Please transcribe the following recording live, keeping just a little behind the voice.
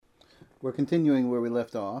We're continuing where we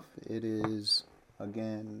left off. It is,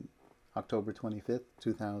 again, October 25th,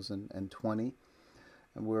 2020.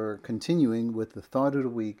 And we're continuing with the Thought of the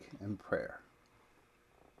Week and prayer.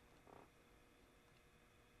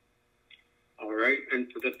 All right,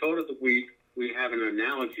 and for the Thought of the Week, we have an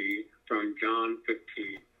analogy from John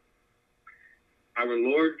 15. Our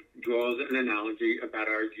Lord draws an analogy about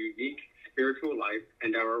our unique spiritual life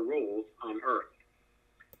and our roles on earth.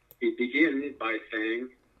 He begins by saying,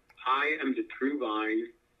 I am the true vine,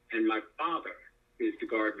 and my Father is the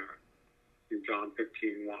gardener, in John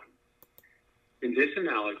 15:1. In this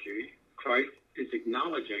analogy, Christ is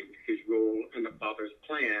acknowledging his role in the Father's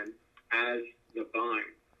plan as the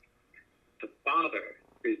vine. The Father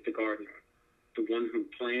is the gardener, the one who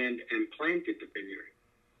planned and planted the vineyard.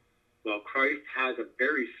 While Christ has a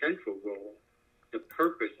very central role, the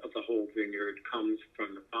purpose of the whole vineyard comes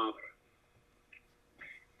from the Father.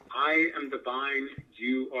 I am the vine,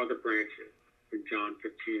 you are the branches, in John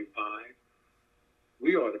 15:5.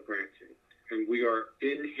 We are the branches, and we are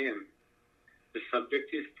in him. The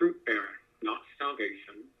subject is fruit-bearing, not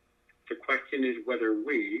salvation. The question is whether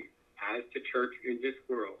we, as the church in this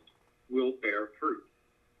world, will bear fruit.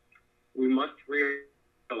 We must realize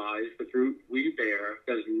the fruit we bear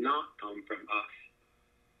does not come from us.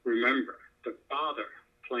 Remember, the Father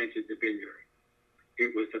planted the vineyard.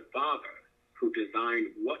 It was the Father who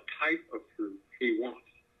designed what type of fruit he wants.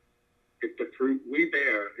 If the fruit we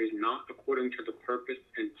bear is not according to the purpose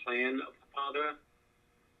and plan of the Father,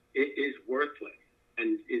 it is worthless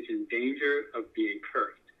and is in danger of being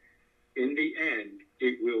cursed. In the end,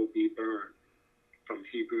 it will be burned. From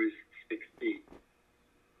Hebrews 6:8.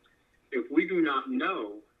 If we do not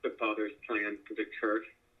know the Father's plan for the church,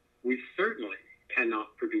 we certainly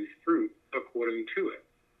cannot produce fruit according to it.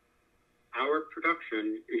 Our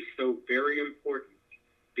production is so very important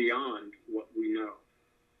beyond what we know.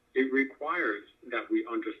 It requires that we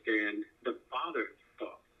understand the Father's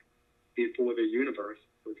thoughts before the universe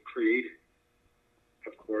was created.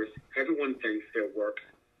 Of course, everyone thinks their works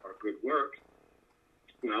are good works.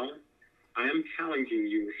 Well, I am challenging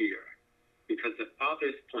you here because the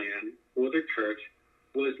Father's plan for the church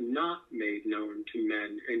was not made known to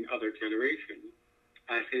men in other generations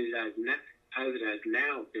as it has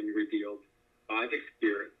now been revealed by the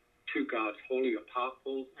Spirit to God's holy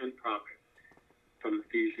apostles and prophets, from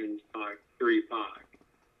Ephesians 3:5.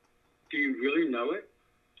 Do you really know it?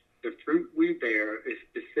 The fruit we bear is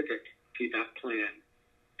specific to that plan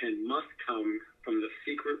and must come from the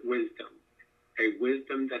secret wisdom, a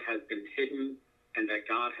wisdom that has been hidden and that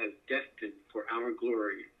God has destined for our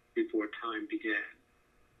glory before time began,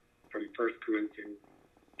 from 1 Corinthians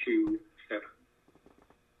 2:7.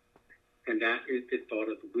 And that is the thought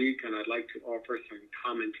of the week, and I'd like to offer some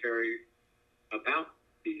commentary about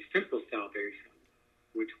the simple salvation,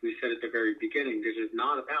 which we said at the very beginning. This is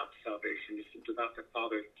not about salvation. This is about the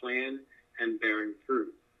Father's plan and bearing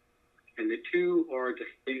fruit. And the two are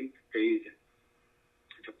distinct phases.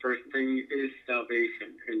 The first thing is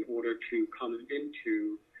salvation, in order to come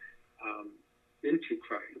into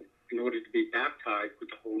Christ, in order to be baptized with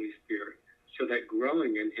the Holy Spirit, so that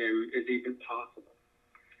growing in him is even possible.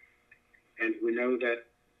 And we know that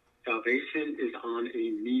salvation is on a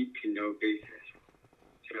need-to-know basis.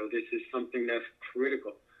 So this is something that's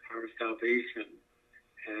critical, our salvation,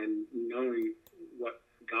 and knowing what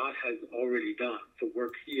God has already done, the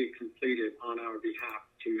work he had completed on our behalf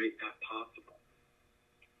to make that possible.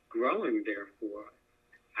 Growing, therefore,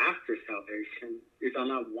 after salvation is on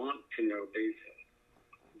a want-to-know basis.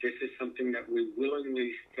 This is something that we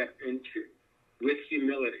willingly step into with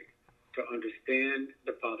humility to understand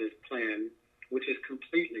the Father's plan, which is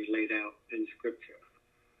completely laid out in Scripture.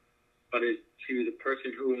 But as to the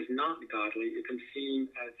person who is not godly, it can seem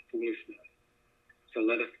as foolishness. So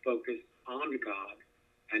let us focus on God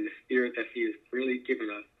and the Spirit that he has freely given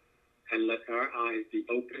us, and let our eyes be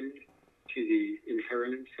opened to the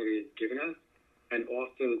inheritance that he has given us, and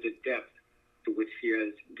also the depth to which he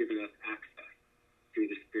has given us access through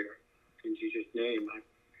the Spirit. In Jesus' name,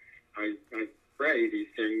 I pray these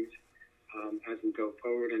things as we go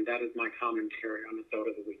forward, and that is my commentary on the thought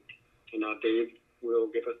of the week. And now Dave will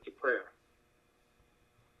give us the prayer.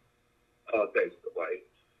 Thanks, Dwight.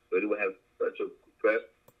 So do we have such a request?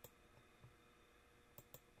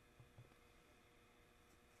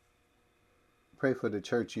 Pray for the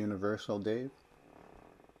Church Universal, Dave.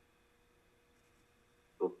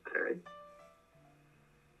 Okay.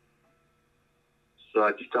 So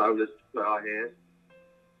at this time, let's put our hands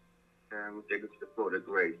and we'll take us to the throne of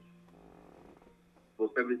grace.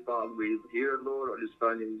 Most Heavenly Father, we here, Lord, on this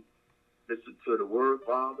Sunday, listen to the word,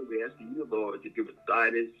 Father. We ask you, Lord, to give us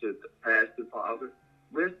guidance to the pastor, Father.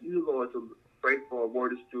 We ask you, Lord, to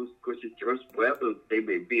Word is Truth Christian Church, wherever they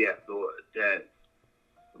may be at, Lord, that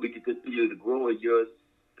we can continue to grow in your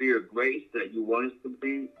spirit grace that you want us to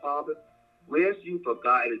be, Father. We ask you for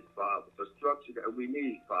guidance, Father, for structure that we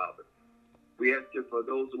need, Father. We ask you for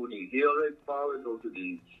those who need healing, Father, those who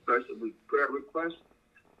need special prayer requests,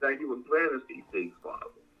 that you would grant us these things,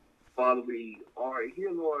 Father. Father, we are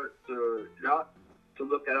here, Lord, not to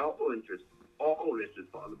look at our own interests,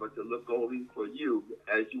 Father, but to look only for you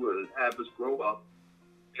as you will have us grow up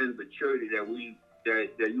in the maturity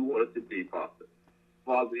that you want us to be, Father.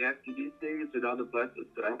 Father, we ask you these things and other blessings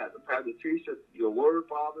to have the pastor teach us your word,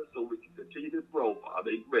 Father, so we can continue to grow, Father,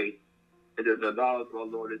 in grace and in the knowledge of our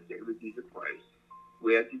Lord and Savior Jesus Christ.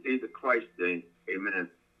 We ask you these in Christ's name. Amen.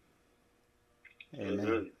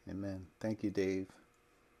 Amen. Amen. Thank you, Dave.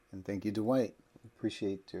 And thank you, Dwight.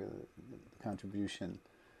 Appreciate your contribution.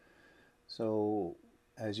 So,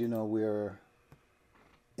 as you know, we're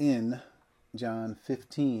in John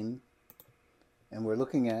 15, and we're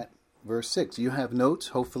looking at verse 6. You have notes,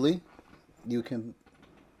 hopefully. You can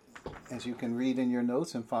read in your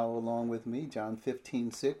notes and follow along with me. John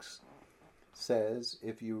 15:6 says,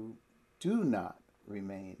 if you do not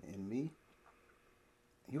remain in me,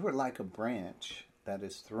 you are like a branch that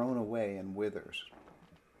is thrown away and withers.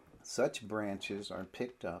 Such branches are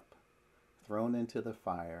picked up, thrown into the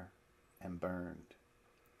fire, and burned.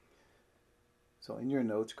 So in your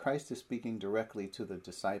notes, Christ is speaking directly to the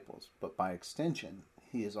disciples, but by extension,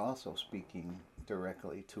 he is also speaking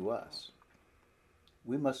directly to us.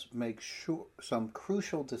 We must make some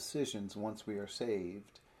crucial decisions once we are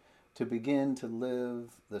saved to begin to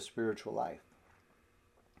live the spiritual life.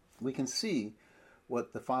 We can see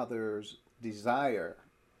what the Father's desire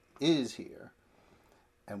is here,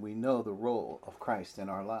 and we know the role of Christ in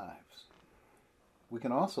our lives. We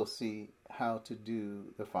can also see how to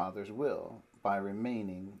do the Father's will by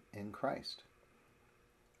remaining in Christ.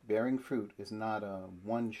 Bearing fruit is not a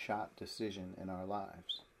one-shot decision in our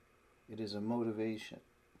lives. It is a motivation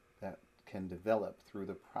that can develop through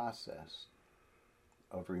the process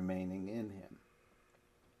of remaining in Him.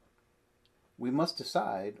 We must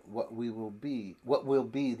decide what will be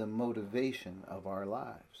the motivation of our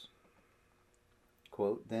lives.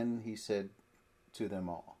 Quote, then he said to them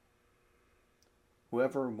all,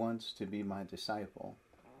 whoever wants to be my disciple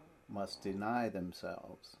must deny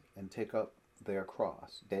themselves and take up their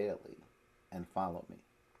cross daily and follow me.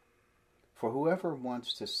 For whoever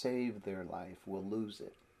wants to save their life will lose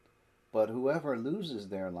it, but whoever loses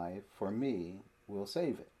their life for me will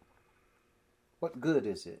save it. What good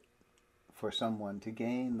is it for someone to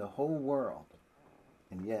gain the whole world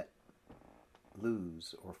and yet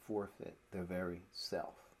lose or forfeit their very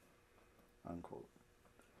self? Unquote.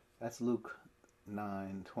 That's Luke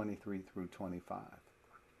 9:23 through 25.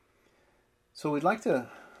 So we'd like to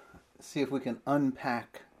see if we can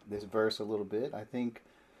unpack this verse a little bit. I think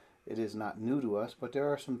it is not new to us, but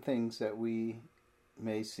there are some things that we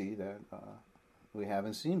may see that we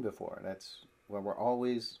haven't seen before. That's where we're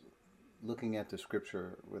always looking at the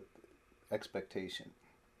scripture with expectation.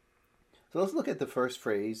 So let's look at the first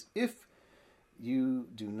phrase, if you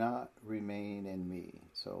do not remain in me.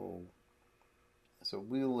 So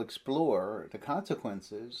we'll explore the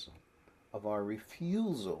consequences of our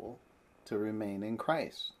refusal to remain in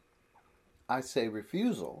Christ. I say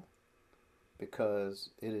refusal because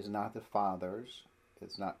it is not the Father's,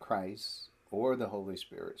 it's not Christ's or the Holy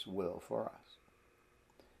Spirit's will for us.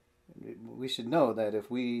 We should know that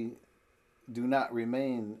if we do not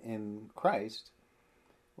remain in Christ,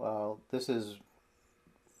 well, this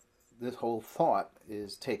whole thought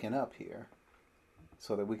is taken up here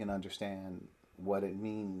so that we can understand what it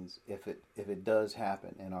means if it does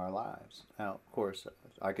happen in our lives. Now, of course,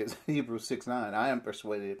 like it's Hebrews 6:9, I am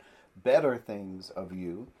persuaded better things of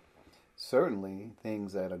you, certainly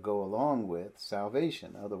things that go along with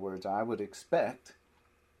salvation. In other words, I would expect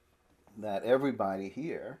that everybody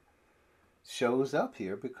here shows up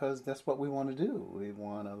here because that's what we want to do. We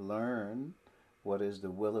want to learn what is the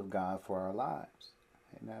will of God for our lives.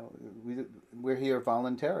 Now, we're here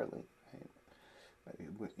voluntarily.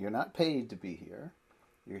 You're not paid to be here.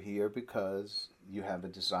 You're here because you have a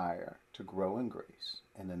desire to grow in grace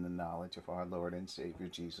and in the knowledge of our Lord and Savior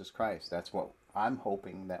Jesus Christ. That's what I'm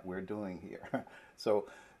hoping that we're doing here. So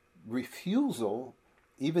refusal,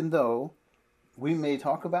 even though we may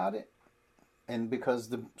talk about it, and because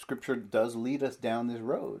the scripture does lead us down this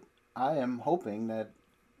road, I am hoping that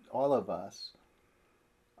all of us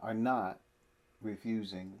are not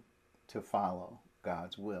refusing to follow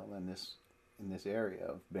God's will in this area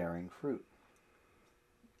of bearing fruit.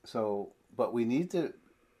 So, but we need to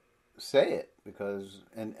say it because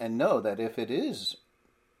and know that if it is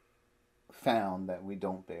found that we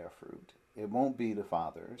don't bear fruit. It won't be the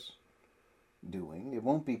Father's doing. It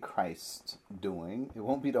won't be Christ's doing. It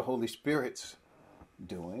won't be the Holy Spirit's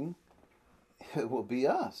doing. It will be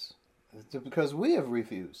us, because we have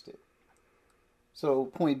refused it. So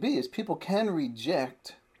point B is people can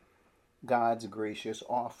reject God's gracious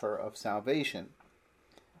offer of salvation,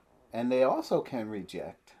 and they also can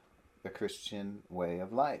reject the Christian way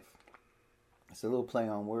of life. It's a little play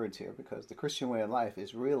on words here, because the Christian way of life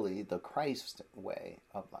is really the Christ way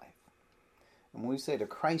of life. And when we say the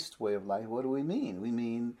Christ way of life, what do we mean? We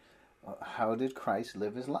mean, how did Christ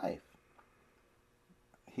live his life?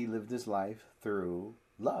 He lived his life through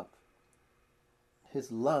love. His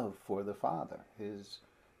love for the Father, his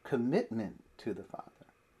commitment to the Father,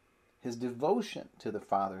 his devotion to the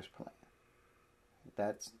Father's plan.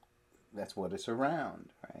 That's what it's around,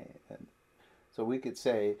 right? And so we could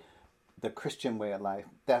say the Christian way of life,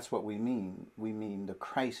 that's what we mean. We mean the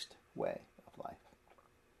Christ way of life.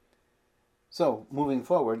 So, moving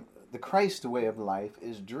forward, the Christ way of life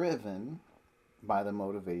is driven by the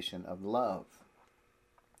motivation of love.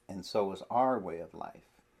 And so is our way of life.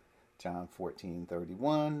 John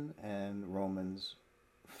 14:31 and Romans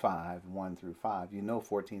 5:1 through 5. You know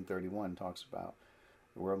 14:31 talks about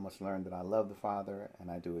the world must learn that I love the Father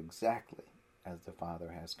and I do exactly as the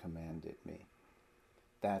Father has commanded me.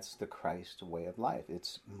 That's the Christ way of life.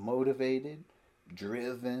 It's motivated,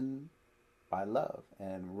 driven by love.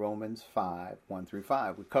 And Romans 5:1 through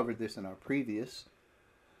 5. We covered this in our previous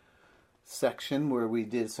section where we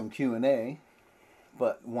did some Q&A.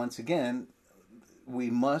 But once again, we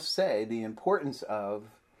must say the importance of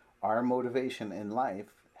our motivation in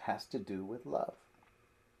life has to do with love.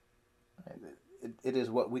 It is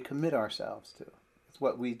what we commit ourselves to. It's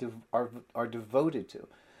what we are devoted to.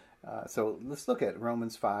 So let's look at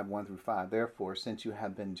Romans 5:1 through 5. Therefore, since you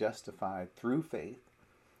have been justified through faith,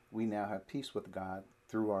 we now have peace with God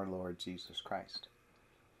through our Lord Jesus Christ.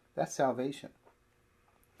 That's salvation.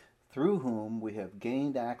 Through whom we have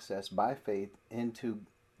gained access by faith into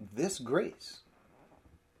this grace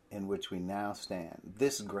in which we now stand.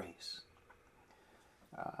 This grace.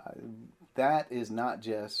 That is not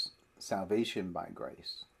just salvation by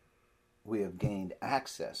grace. We have gained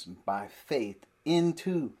access by faith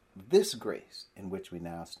into this grace in which we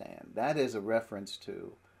now stand. That is a reference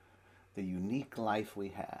to the unique life we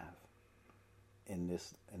have in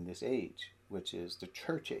this age, which is the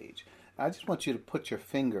church age. I just want you to put your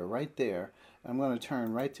finger right there. I'm going to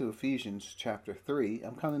turn right to Ephesians chapter 3.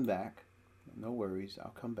 I'm coming back. No worries.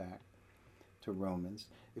 I'll come back to Romans.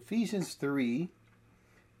 Ephesians 3,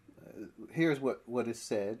 here's what is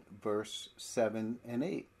said, verse 7 and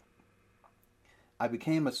 8. I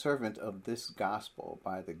became a servant of this gospel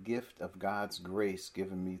by the gift of God's grace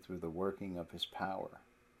given me through the working of his power.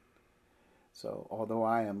 So, although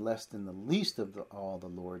I am less than the least of all the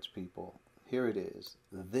Lord's people, here it is.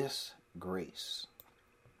 This grace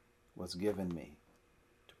was given me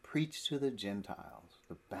to preach to the Gentiles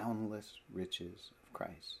the boundless riches of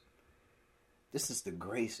Christ. This is the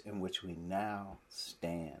grace in which we now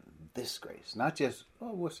stand. This grace. Not just,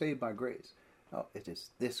 we're saved by grace. No, it is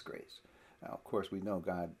this grace. Now, of course, we know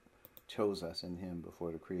God chose us in him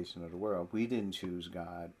before the creation of the world. We didn't choose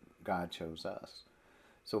God. God chose us.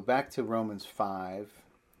 So back to Romans 5,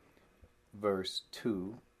 verse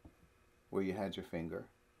 2, where you had your finger.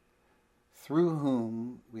 Through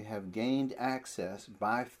whom we have gained access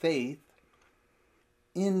by faith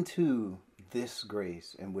into this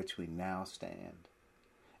grace in which we now stand.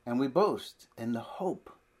 And we boast in the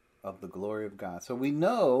hope of the glory of God. So we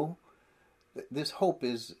know that this hope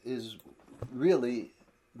is really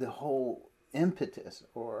the whole impetus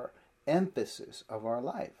or emphasis of our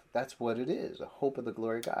life. That's what it is, a hope of the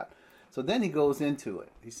glory of God. So then he goes into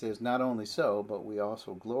it. He says, not only so, but we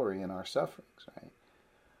also glory in our sufferings, right?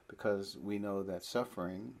 Because we know that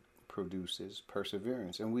suffering produces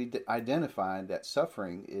perseverance. And we identified that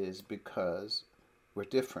suffering is because we're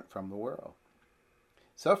different from the world.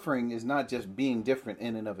 Suffering is not just being different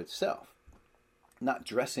in and of itself, not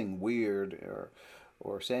dressing weird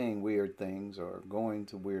or saying weird things or going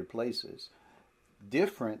to weird places.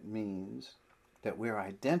 Different means that we're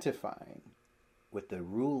identifying with the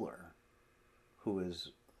ruler who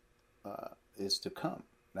is to come.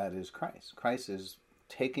 That is Christ. Christ is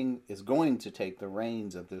going to take the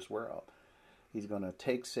reins of this world. He's going to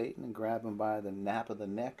take Satan and grab him by the nape of the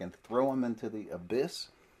neck and throw him into the abyss,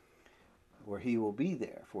 where he will be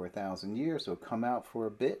there for 1,000 years. He'll come out for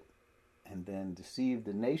a bit and then deceive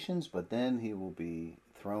the nations, but then he will be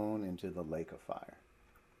thrown into the lake of fire.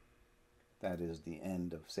 That is the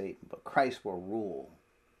end of Satan. But Christ will rule.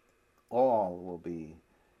 All will be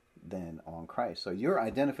than on Christ. So your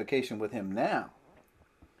identification with him now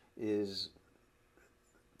is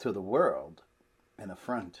to the world an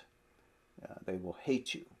affront. They will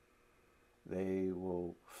hate you. They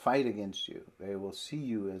will fight against you. They will see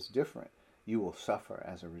you as different. You will suffer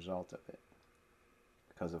as a result of it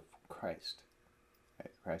because of Christ.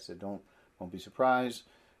 Right? Christ said, don't be surprised.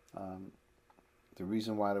 The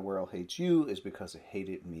reason why the world hates you is because it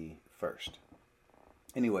hated me first.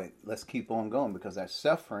 Anyway, let's keep on going, because that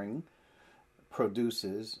suffering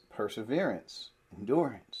produces perseverance,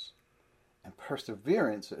 endurance. And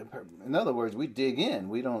perseverance, in other words, we dig in.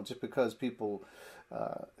 We don't, just because people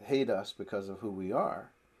hate us because of who we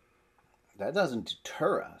are, that doesn't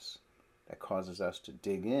deter us. That causes us to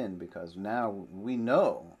dig in, because now we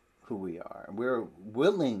know who we are. We're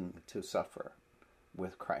willing to suffer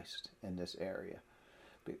with Christ in this area.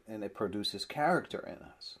 And it produces character in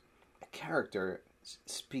us. Character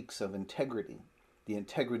speaks of integrity, the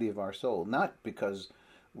integrity of our soul, not because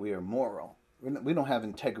we are moral. We don't have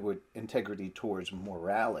integrity towards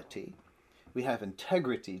morality. We have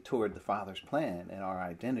integrity toward the Father's plan and our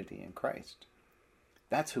identity in Christ.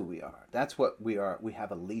 That's who we are. That's what we are. We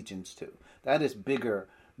have allegiance to. That is bigger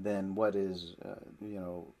than what is,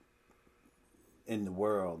 in the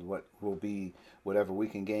world, what will be whatever we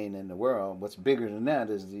can gain in the world. What's bigger than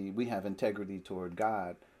that is we have integrity toward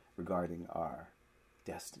God regarding our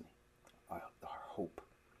destiny, our hope.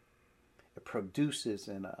 It produces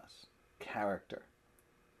in us character,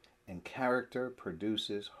 and character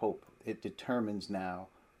produces hope. It determines now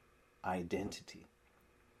identity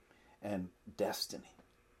and destiny.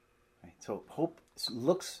 Right? So hope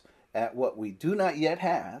looks at what we do not yet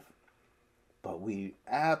have, but we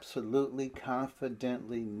absolutely,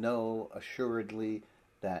 confidently know assuredly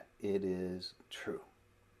that it is true.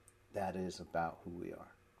 That is about who we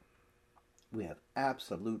are. We have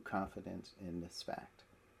absolute confidence in this fact.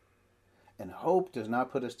 And hope does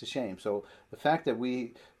not put us to shame. So the fact that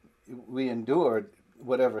we endured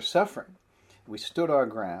whatever suffering, we stood our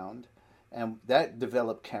ground, and that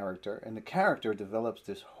developed character, and the character develops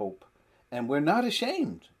this hope. And we're not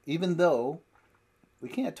ashamed, even though we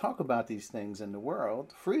can't talk about these things in the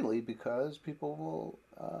world freely, because people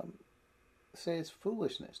will say it's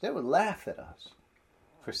foolishness. They would laugh at us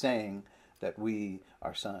for saying that we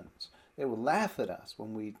are sons. They will laugh at us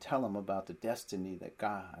when we tell them about the destiny that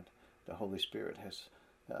God, the Holy Spirit, has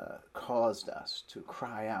caused us to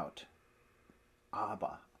cry out,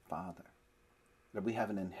 Abba, Father. That we have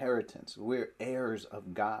an inheritance. We're heirs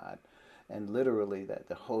of God. And literally that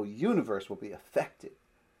the whole universe will be affected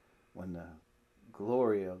when the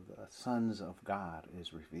glory of the sons of God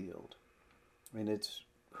is revealed. I mean, it's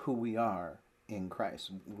who we are in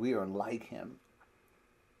Christ. We are like him.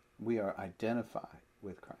 We are identified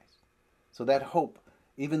with Christ. So that hope,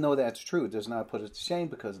 even though that's true, does not put us to shame,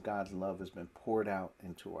 because God's love has been poured out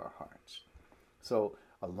into our hearts. So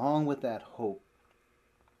along with that hope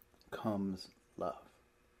comes love.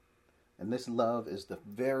 And this love is the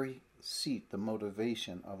very seat, the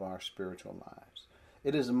motivation of our spiritual lives.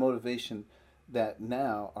 It is a motivation that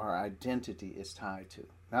now our identity is tied to.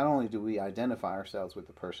 Not only do we identify ourselves with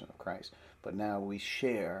the person of Christ, but now we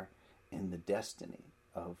share in the destiny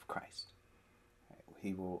of Christ.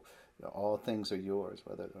 He will, all things are yours,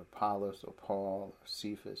 whether Apollos or Paul or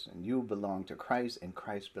Cephas, and you belong to Christ, and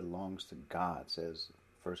Christ belongs to God, says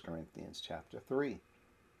 1 Corinthians chapter 3.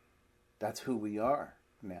 That's who we are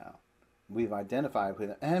now. We've identified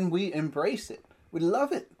with it, and we embrace it. We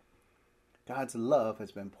love it. God's love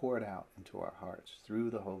has been poured out into our hearts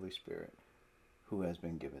through the Holy Spirit who has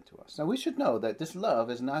been given to us. Now we should know that this love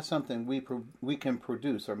is not something we can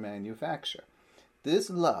produce or manufacture. This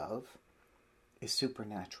love is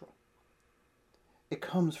supernatural. It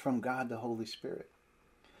comes from God the Holy Spirit.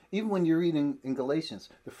 Even when you're reading in Galatians,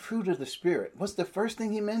 the fruit of the Spirit, what's the first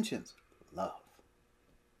thing he mentions? Love.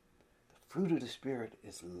 The fruit of the Spirit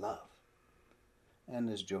is love. And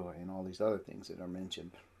there's joy and all these other things that are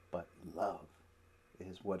mentioned. But love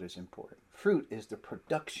is what is important. Fruit is the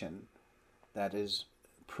production that is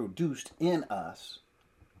produced in us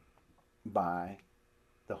by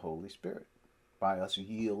the Holy Spirit, by us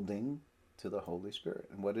yielding to the Holy Spirit.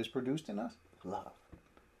 And what is produced in us? Love.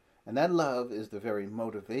 And that love is the very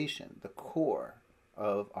motivation, the core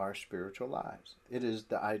of our spiritual lives. It is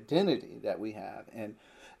the identity that we have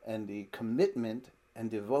and the commitment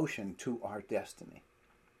and devotion to our destiny.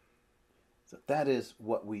 So that is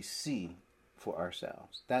what we see for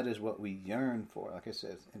ourselves. That is what we yearn for. Like I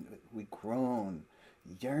said, we groan,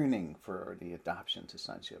 yearning for the adoption to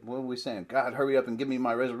sonship. What are we saying? God, hurry up and give me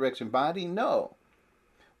my resurrection body? No.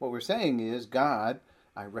 What we're saying is, God,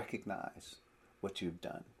 I recognize what you've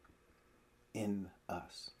done in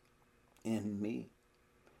us. in me.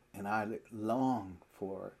 And I long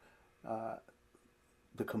for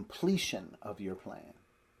the completion of your plan.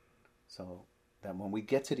 So that when we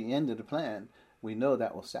get to the end of the plan, we know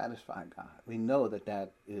that will satisfy God. We know that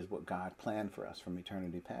that is what God planned for us from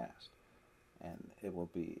eternity past. And it will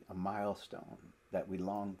be a milestone that we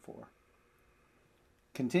long for.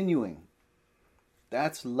 Continuing,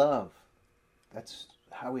 that's love. That's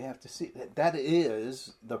how we have to see it. That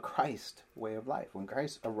is the Christ way of life. When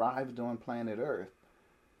Christ arrived on planet Earth,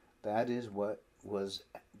 that is what was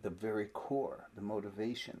the very core, the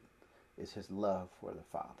motivation, is his love for the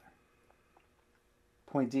Father.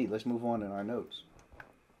 Point D, let's move on in our notes.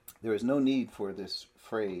 There is no need for this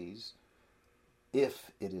phrase,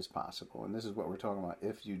 if it is possible. And this is what we're talking about,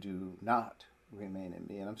 if you do not remain in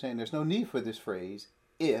me. And I'm saying there's no need for this phrase,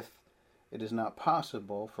 if it is not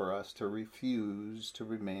possible for us to refuse to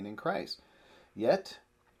remain in Christ. Yet,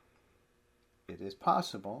 it is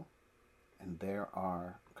possible, and there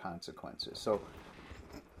are consequences. So,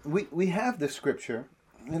 we have this scripture,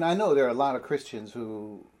 and I know there are a lot of Christians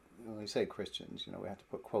who, when we say Christians, we have to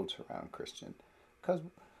put quotes around Christian, because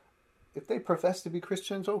if they profess to be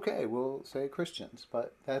Christians, okay, we'll say Christians,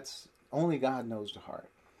 but that's only God knows the heart.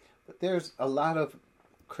 But there's a lot of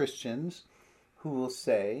Christians who will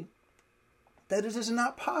say that it is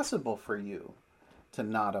not possible for you to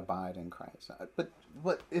not abide in Christ.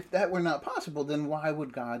 But if that were not possible, then why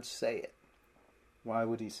would God say it? Why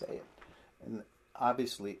would he say it? And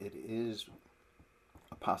obviously it is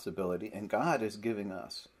a possibility, and God is giving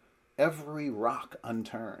us every rock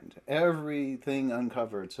unturned, everything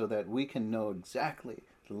uncovered, so that we can know exactly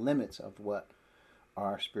the limits of what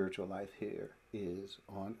our spiritual life here is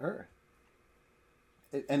on earth.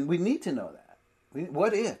 And we need to know that.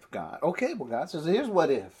 What if, God? Okay, well, God says, here's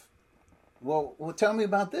what if. Well, tell me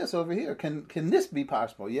about this over here. Can this be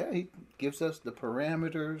possible? Yeah, he gives us the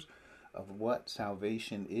parameters of what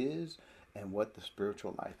salvation is and what the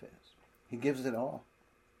spiritual life is. He gives it all.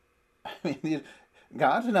 I mean,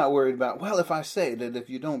 God's not worried about, well, if I say that if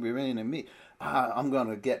you don't remain in me, I'm going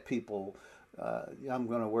to get people, I'm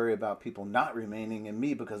going to worry about people not remaining in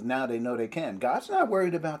me because now they know they can. God's not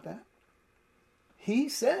worried about that. He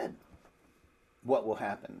said what will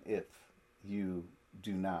happen if you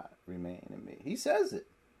do not remain in me. He says it.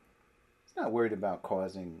 He's not worried about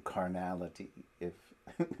causing carnality if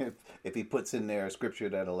he puts in there a scripture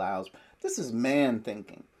that allows. This is man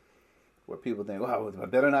thinking, where people think, well, I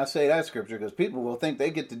better not say that scripture because people will think they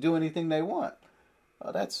get to do anything they want.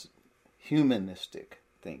 Well, that's humanistic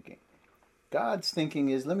thinking. God's thinking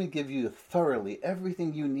is, let me give you thoroughly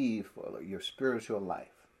everything you need for your spiritual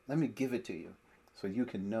life. Let me give it to you so you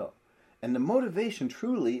can know. And the motivation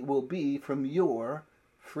truly will be from your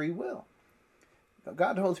free will.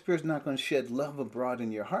 God the Holy Spirit is not going to shed love abroad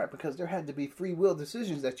in your heart because there had to be free will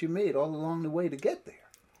decisions that you made all along the way to get there.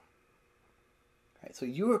 Right? So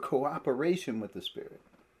your cooperation with the Spirit,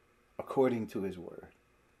 according to his word,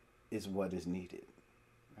 is what is needed.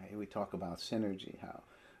 Right? We talk about synergy, how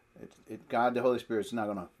God the Holy Spirit is not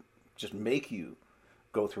going to just make you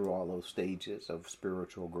go through all those stages of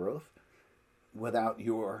spiritual growth without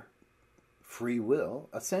your free will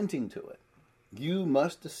assenting to it. You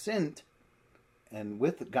must assent, and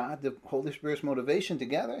with God the Holy Spirit's motivation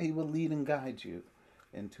together, he will lead and guide you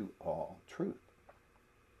into all truth.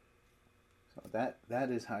 So that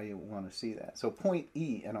is how you want to see that. So point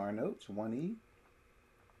E in our notes, 1E,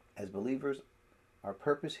 as believers, our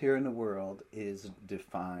purpose here in the world is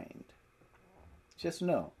defined. Just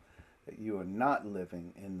know that you are not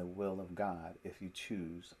living in the will of God if you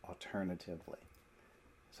choose alternatively.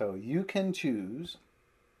 So you can choose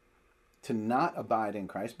to not abide in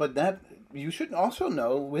Christ, but that you should also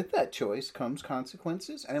know with that choice comes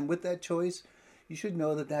consequences, and with that choice you should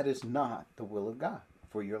know that that is not the will of God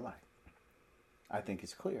for your life. I think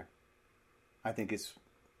it's clear. I think it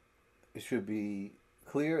should be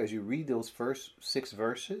clear as you read those first 6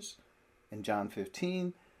 verses in John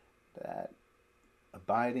 15 that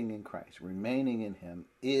abiding in Christ, remaining in him,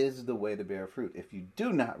 is the way to bear fruit. If you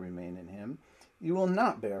do not remain in him, you will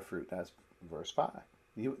not bear fruit. That's verse 5.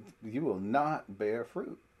 You will not bear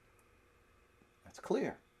fruit. That's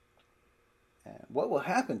clear. And what will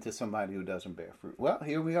happen to somebody who doesn't bear fruit? Well,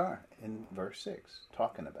 here we are in verse 6,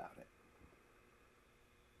 talking about it.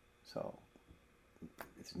 So,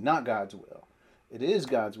 it's not God's will. It is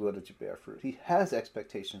God's will that you bear fruit. He has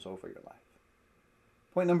expectations over your life.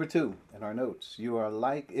 Point number 2 in our notes. You are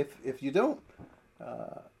like, if you do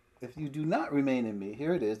not remain in me,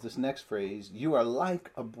 here it is, this next phrase, you are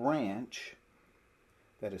like a branch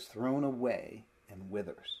that is thrown away and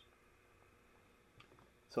withers.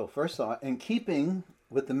 So first thought, in keeping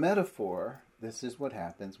with the metaphor This is what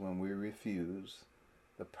happens when we refuse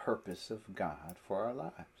the purpose of God for our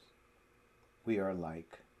lives. We are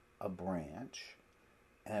like a branch,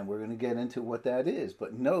 and we're going to get into what that is.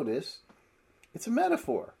 But notice, it's a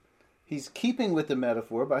metaphor. He's keeping with the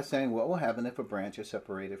metaphor by saying, what will happen if a branch is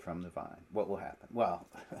separated from the vine? What will happen? Well,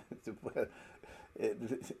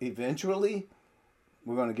 eventually,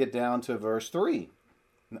 we're going to get down to verse 3.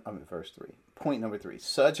 Point number 3.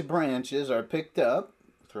 Such branches are picked up,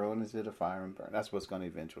 thrown into the fire and burned. That's what's going to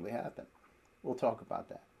eventually happen. We'll talk about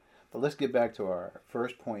that. But let's get back to our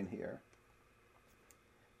first point here.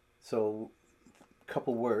 So, a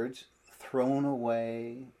couple words. Thrown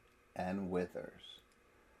away and withers.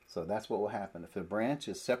 So that's what will happen. If a branch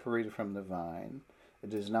is separated from the vine, it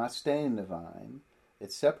does not stay in the vine,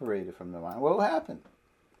 it's separated from the vine, what will happen?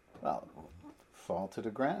 Well, it will fall to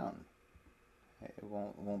the ground.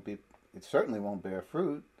 It certainly won't bear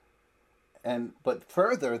fruit. But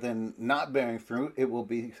further than not bearing fruit, it will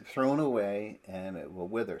be thrown away and it will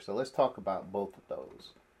wither. So let's talk about both of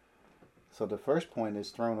those. So the first point is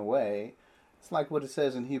thrown away. It's like what it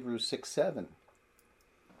says in Hebrews 6:7.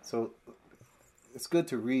 So it's good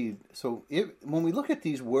to read. So when we look at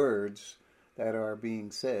these words that are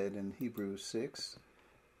being said in Hebrews 6,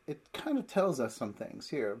 it kind of tells us some things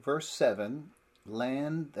here. Verse 7,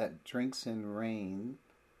 land that drinks in rain,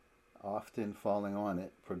 often falling on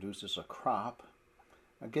it, produces a crop.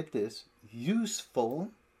 Now get this, useful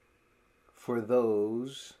for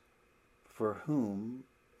those for whom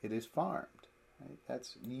it is farmed. Right?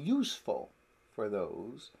 That's useful for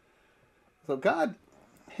those. So God,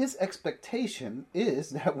 His expectation is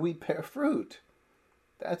that we bear fruit.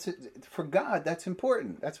 That's it. For God, that's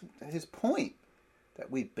important. That's His point, that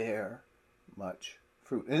we bear much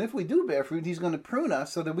fruit. And if we do bear fruit, He's going to prune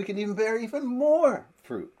us so that we can even bear even more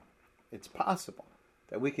fruit. It's possible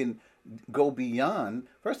that we can go beyond.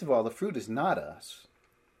 First of all, the fruit is not us.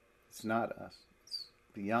 It's not us. It's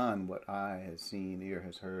beyond what eye has seen, ear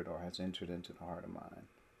has heard, or has entered into the heart of mind.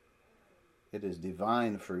 It is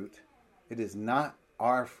divine fruit. It is not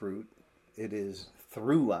our fruit. It is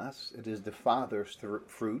through us. It is the Father's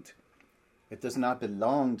fruit. It does not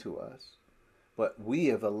belong to us. But we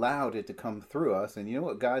have allowed it to come through us. And you know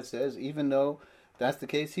what God says? Even though that's the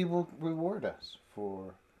case, He will reward us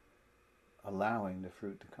for allowing the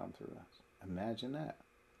fruit to come through us. Imagine that.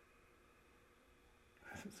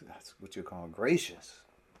 That's what you call gracious.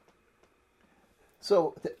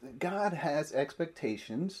 So God has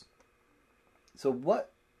expectations. So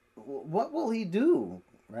what will He do,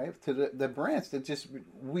 right, to the branch that just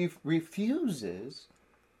refuses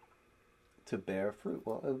to bear fruit?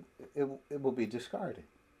 Well, it will be discarded,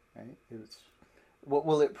 right? What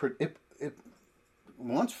will it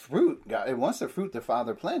wants fruit. God, it wants the fruit the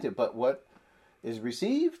Father planted, but what is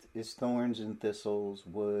received is thorns and thistles,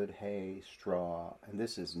 wood, hay, straw, and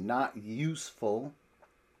this is not useful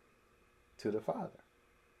to the Father.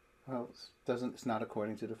 Well, it's not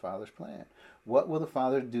according to the Father's plan. What will the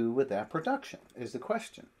Father do with that production is the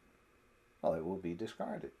question. Well, it will be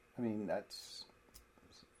discarded. I mean, it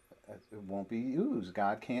won't be used.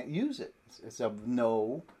 God can't use it. It's of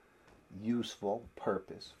no useful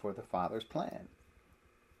purpose for the Father's plan.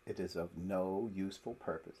 It is of no useful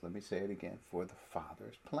purpose. Let me say it again. For the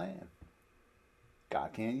Father's plan.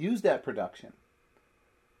 God can't use that production.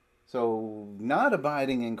 So not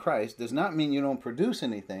abiding in Christ does not mean you don't produce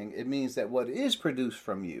anything. It means that what is produced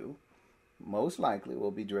from you most likely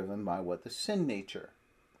will be driven by what the sin nature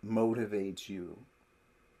motivates you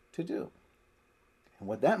to do. And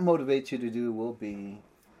what that motivates you to do will be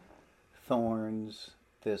thorns,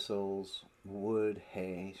 thistles, wood,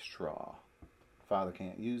 hay, straw. Father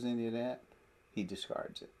can't use any of that. He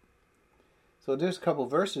discards it. So there's a couple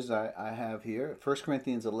verses I have here. 1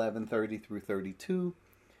 Corinthians 11:30 through 32.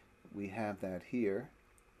 We have that here.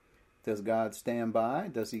 Does God stand by?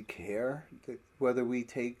 Does He care whether we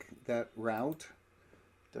take that route?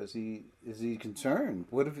 Is He concerned?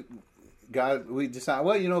 What if we decide,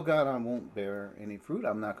 well, God, I won't bear any fruit.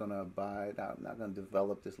 I'm not going to abide. I'm not going to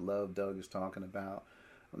develop this love Doug is talking about.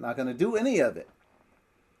 I'm not going to do any of it.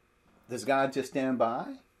 Does God just stand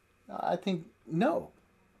by? I think no.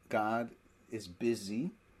 God is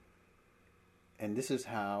busy, and this is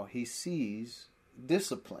how He sees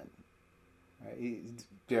discipline. Right?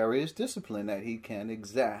 There is discipline that He can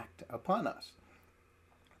exact upon us.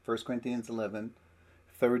 1 Corinthians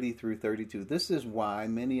 11:30 through 32. This is why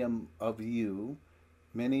many among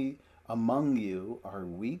you are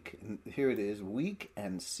weak. And here it is, weak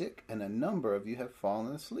and sick, and a number of you have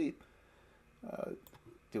fallen asleep.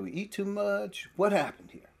 Do we eat too much? What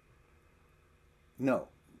happened here? No,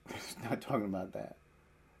 he's not talking about that.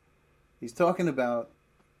 He's talking about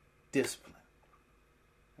discipline.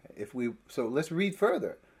 So let's read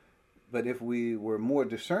further. But if we were more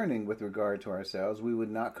discerning with regard to ourselves, we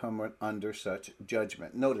would not come under such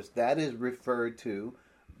judgment. Notice that is referred to,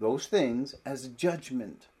 those things, as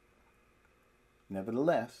judgment.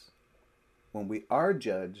 Nevertheless, when we are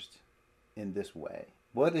judged in this way,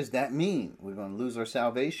 what does that mean? We're going to lose our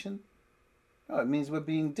salvation? No, it means we're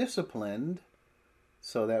being disciplined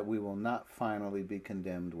so that we will not finally be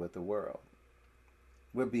condemned with the world.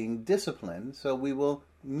 We're being disciplined so we will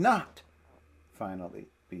not finally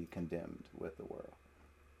be condemned with the world.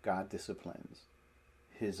 God disciplines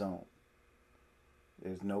his own.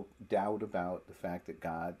 There's no doubt about the fact that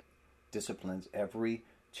God disciplines every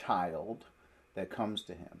child that comes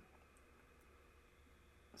to him.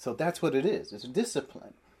 So that's what it is. It's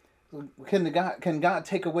discipline. Can God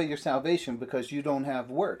take away your salvation because you don't have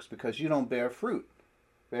works, because you don't bear fruit?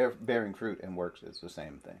 Bearing fruit and works is the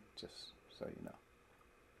same thing, just so you know.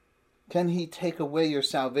 Can he take away your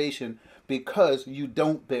salvation because you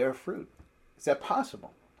don't bear fruit? Is that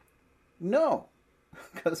possible? No,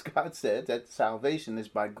 because God said that salvation is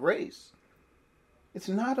by grace. It's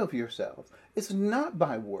not of yourselves. It's not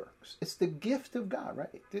by works. It's the gift of God,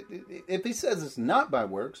 right? If he says it's not by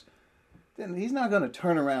works, then he's not going to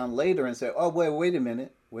turn around later and say, oh, wait a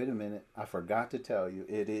minute. I forgot to tell you,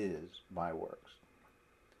 it is by works.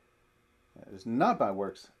 It is not by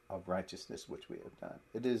works of righteousness which we have done.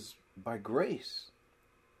 It is by grace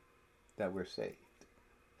that we're saved.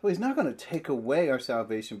 So he's not going to take away our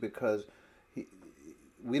salvation because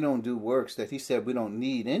we don't do works that he said we don't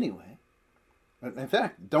need anyway. In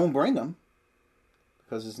fact, don't bring them,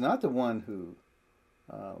 because it's not the one who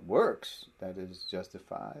works that is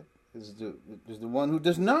justified. It's the one who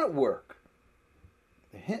does not work.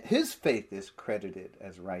 His faith is credited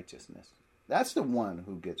as righteousness. That's the one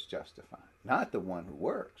who gets justified, not the one who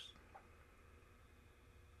works.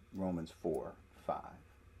 Romans 4:5.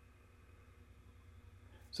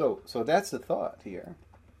 So that's the thought here,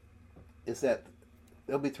 is that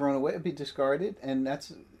they'll be thrown away, be discarded, and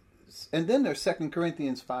then there's 2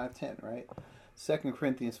 Corinthians 5:10, right? 2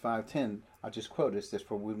 Corinthians 5:10, I'll just quote it, says,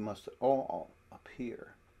 for we must all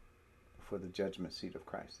appear for the judgment seat of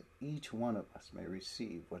Christ, that each one of us may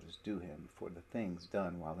receive what is due him for the things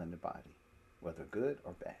done while in the body, whether good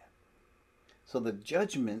or bad. So the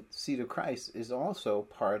judgment seat of Christ is also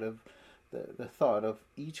part of the thought of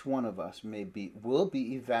each one of us will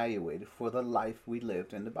be evaluated for the life we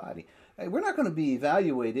lived in the body. Hey, we're not going to be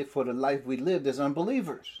evaluated for the life we lived as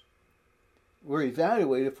unbelievers. We're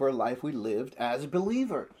evaluated for a life we lived as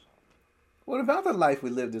believers. What about the life we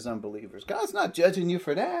lived as unbelievers? God's not judging you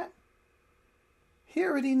for that. He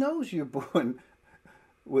already knows you're born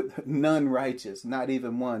with none righteous, not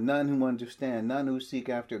even one, none who understand, none who seek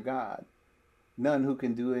after God, none who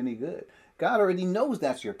can do any good. God already knows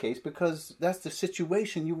that's your case because that's the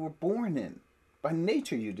situation you were born in. By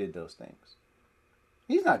nature you did those things.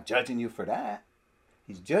 He's not judging you for that.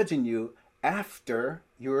 He's judging you after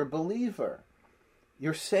you're a believer.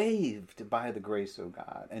 You're saved by the grace of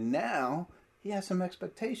God. And now he has some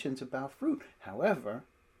expectations about fruit. However,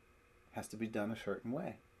 it has to be done a certain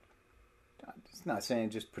way. It's not saying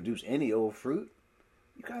just produce any old fruit.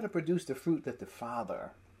 You got to produce the fruit that the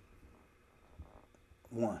Father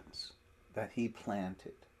wants, that he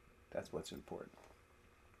planted. That's what's important.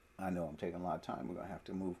 I know I'm taking a lot of time. We're going to have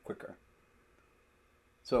to move quicker.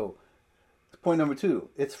 So, point number 2.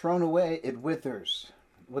 It's thrown away, it withers.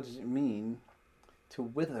 What does it mean to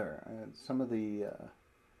wither? Some of the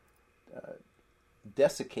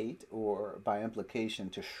desiccate, or by implication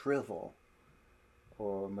to shrivel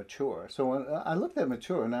or mature. So I looked at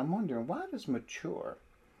mature and I'm wondering, why does mature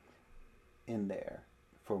in there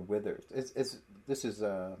for withers? This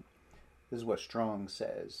is what Strong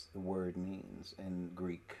says the word means in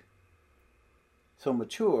Greek. So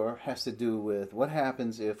mature has to do with what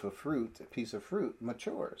happens if a piece of fruit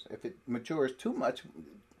matures. If it matures too much, it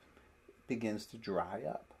begins to dry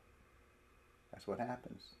up. That's what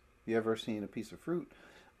happens. You ever seen a piece of fruit?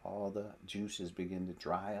 All the juices begin to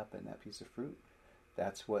dry up in that piece of fruit.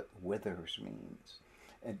 That's what withers means.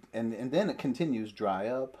 And then it continues, dry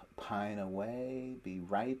up, pine away, be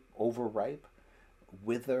ripe, overripe,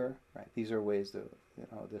 wither. Right? These are ways that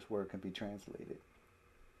this word can be translated.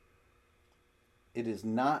 It is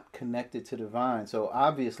not connected to the vine. So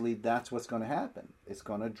obviously that's what's going to happen. It's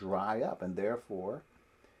going to dry up, and therefore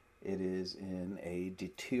it is in a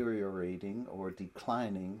deteriorating or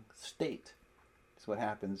declining state. That's what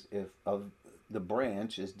happens if the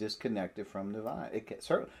branch is disconnected from the vine.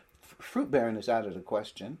 Fruit bearing is out of the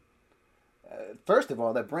question. First of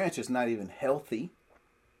all, that branch is not even healthy.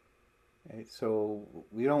 Right? So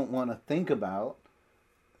we don't want to think about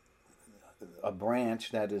a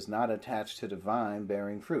branch that is not attached to the vine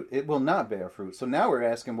bearing fruit. It will not bear fruit. So now we're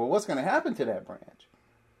asking, well, what's going to happen to that branch?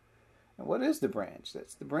 And what is the branch?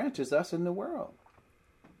 The branch is us in the world.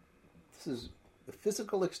 This is the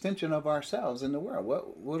physical extension of ourselves in the world.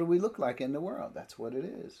 What do we look like in the world? That's what it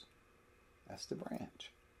is. That's the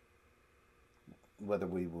branch. Whether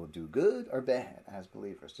we will do good or bad as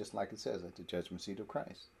believers, just like it says at the judgment seat of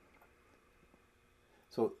Christ.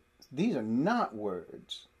 So these are not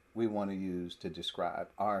words we want to use to describe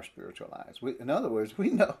our spiritual lives. In other words, we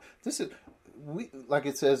know like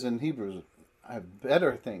it says in Hebrews, I have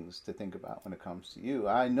better things to think about when it comes to you.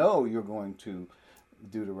 I know you're going to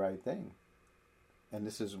do the right thing. And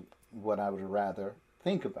this is what I would rather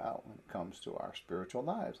think about when it comes to our spiritual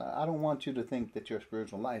lives. I don't want you to think that your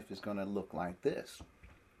spiritual life is going to look like this.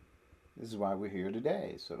 This is why we're here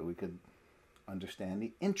today, so that we could understand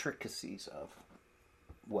the intricacies of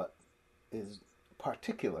what is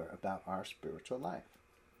particular about our spiritual life.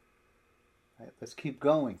 Right, let's keep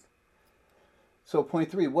going. So point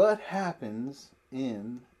 3, what happens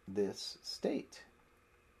in this state?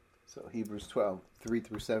 So Hebrews 12, 3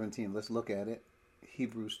 through 17, let's look at it.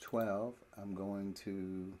 Hebrews 12, I'm going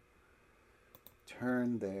to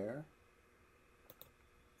turn there.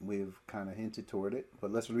 We've kind of hinted toward it,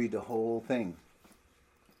 but let's read the whole thing.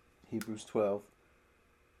 Hebrews 12,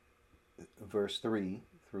 verse 3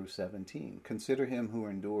 through 17. Consider him who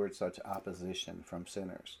endured such opposition from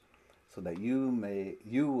sinners, so that you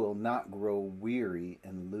will not grow weary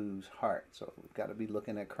and lose heart. So we've got to be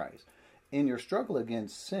looking at Christ. In your struggle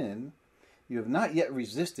against sin, you have not yet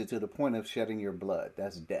resisted to the point of shedding your blood.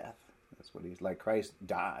 That's death. That's what he's like. Christ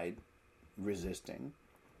died resisting.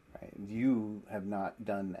 Right? You have not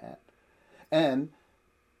done that. And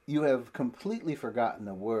you have completely forgotten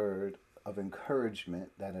the word of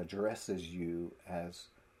encouragement that addresses you as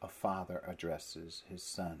a father addresses his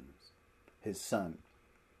son. It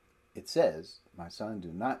says, my son,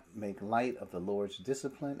 do not make light of the Lord's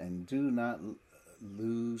discipline and do not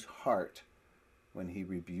lose heart when he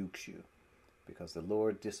rebukes you. Because the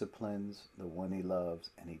Lord disciplines the one he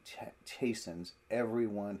loves, and he chastens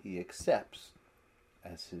everyone he accepts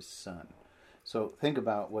as his son. So think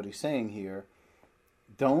about what he's saying here.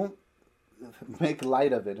 Don't make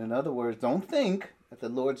light of it. In other words, don't think that the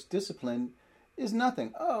Lord's discipline is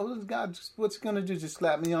nothing. Oh, God, what's going to do? Just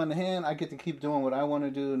slap me on the hand? I get to keep doing what I want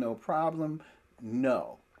to do, no problem.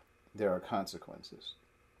 No, there are consequences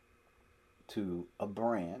to a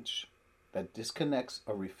branch that disconnects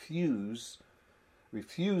or refuses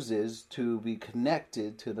to be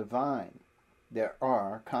connected to the vine. There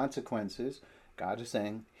are consequences. God is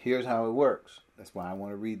saying, here's how it works. That's why I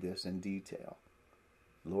want to read this in detail.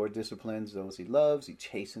 The Lord disciplines those he loves. He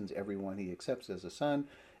chastens everyone he accepts as a son.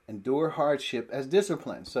 Endure hardship as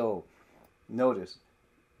discipline. So notice,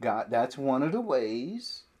 God, that's one of the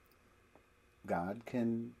ways God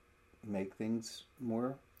can make things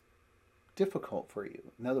more difficult for you.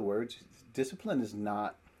 In other words, discipline is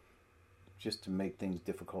not just to make things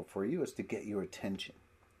difficult for you, it's to get your attention.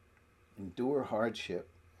 Endure hardship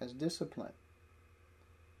as discipline.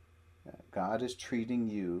 God is treating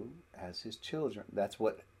you as his children. That's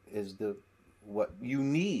what you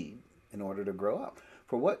need in order to grow up.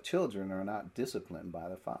 For what children are not disciplined by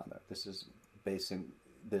the Father? This is basing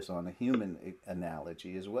this on a human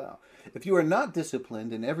analogy as well. If you are not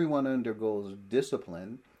disciplined and everyone undergoes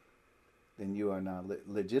discipline, then you are not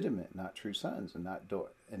legitimate, not true sons and not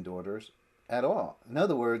and daughters at all. In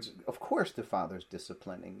other words, of course the Father's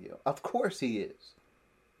disciplining you. Of course he is.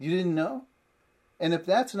 You didn't know? And if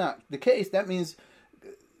that's not the case, that means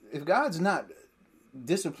if God's not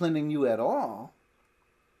disciplining you at all,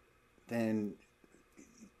 then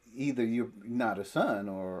either you're not a son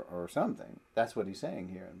or something. That's what he's saying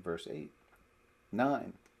here in verse 8.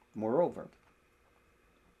 9. Moreover,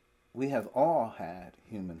 we have all had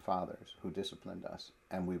human fathers who disciplined us,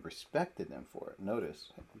 and we respected them for it.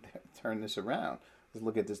 Notice, turn this around. Let's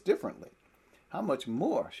look at this differently. How much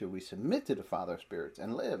more should we submit to the Father of spirits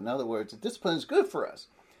and live? In other words, discipline is good for us.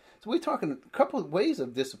 So we're talking a couple of ways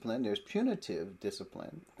of discipline. There's punitive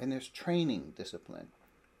discipline, and there's training discipline.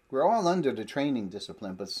 We're all under the training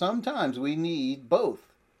discipline, but sometimes we need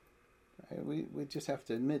both. Right? We just have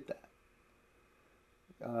to admit that.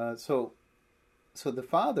 So the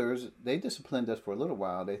fathers, they disciplined us for a little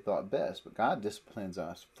while. They thought best, but God disciplines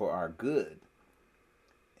us for our good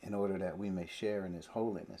in order that we may share in his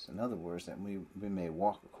holiness. In other words, that we may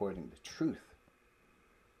walk according to truth.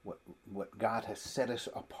 What God has set us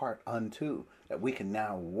apart unto, that we can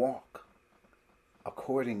now walk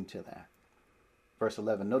according to that. Verse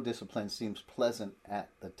 11, no discipline seems pleasant at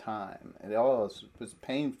the time. It all is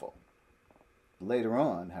painful. Later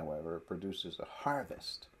on, however, it produces a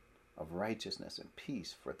harvest of righteousness and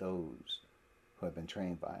peace for those who have been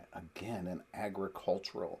trained by it. Again, an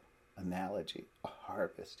agricultural analogy, a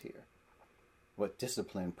harvest here. What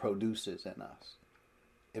discipline produces in us.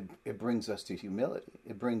 It brings us to humility.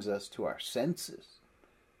 It brings us to our senses.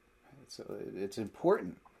 Right? So it's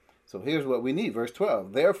important. So here's what we need. Verse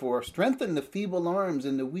 12. Therefore, strengthen the feeble arms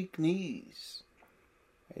and the weak knees.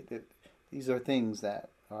 Right? These are things that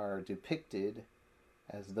are depicted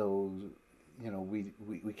as though,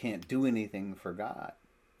 we can't do anything for God.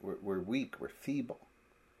 We're weak. We're feeble.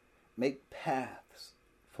 Make paths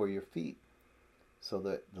for your feet, so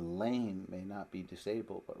that the lame may not be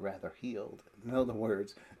disabled, but rather healed. In other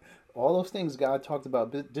words, all those things God talked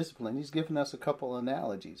about discipline, he's given us a couple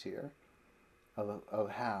analogies here of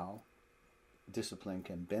how discipline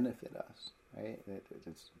can benefit us. Right? It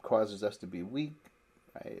causes us to be weak,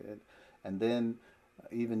 right? And then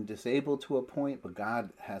even disabled to a point, but God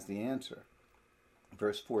has the answer.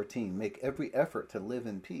 Verse 14, make every effort to live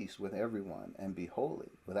in peace with everyone and be holy.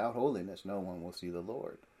 Without holiness, no one will see the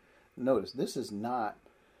Lord. Notice, this is not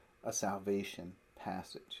a salvation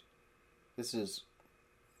passage. This is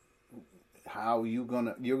how you're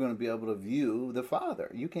gonna be able to view the Father.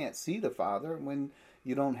 You can't see the Father when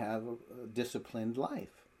you don't have a disciplined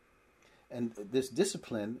life. And this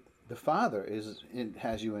discipline, the Father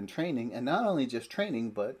has you in training, and not only just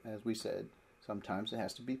training, but as we said, sometimes it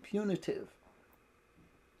has to be punitive.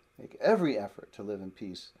 Make every effort to live in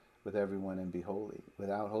peace with everyone and be holy.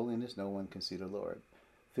 Without holiness, no one can see the Lord.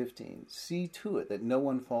 15. See to it that no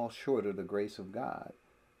one falls short of the grace of God,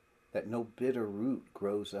 that no bitter root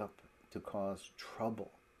grows up to cause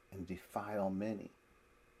trouble and defile many.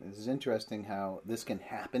 This is interesting how this can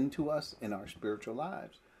happen to us in our spiritual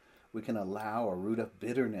lives. We can allow a root of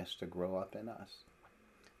bitterness to grow up in us.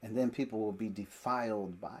 And then people will be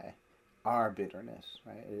defiled by our bitterness,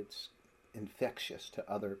 right? It's infectious to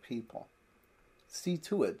other people. See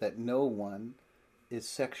to it that no one is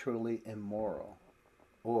sexually immoral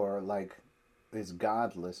or is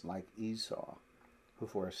godless like Esau, who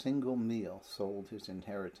for a single meal sold his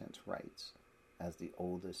inheritance rights as the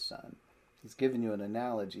oldest son. He's given you an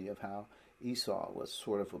analogy of how Esau was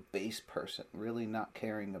sort of a base person, really not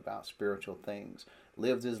caring about spiritual things,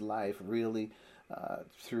 lived his life really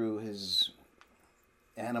through his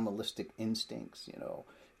animalistic instincts,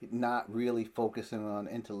 not really focusing on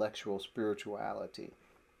intellectual spirituality,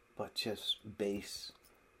 but just base.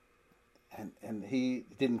 And he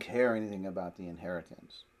didn't care anything about the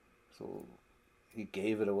inheritance. So he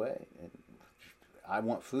gave it away. And I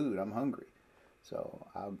want food. I'm hungry. So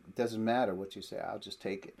it doesn't matter what you say. I'll just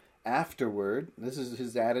take it. Afterward, this is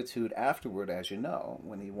his attitude afterward, as you know,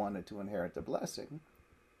 when he wanted to inherit the blessing,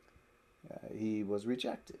 he was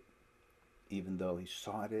rejected, even though he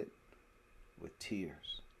sought it with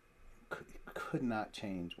tears. He could not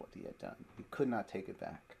change what he had done. He could not take it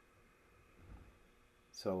back.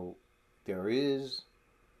 So there is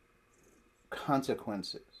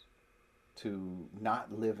consequences to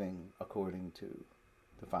not living according to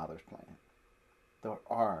the Father's plan. There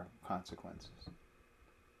are consequences.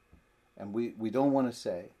 And we don't want to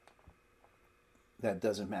say that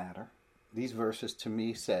doesn't matter. These verses to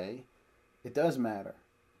me say it does matter.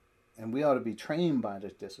 And we ought to be trained by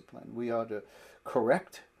this discipline. We ought to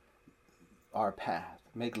correct our path,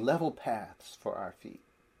 make level paths for our feet,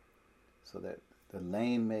 so that the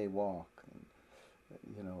lame may walk,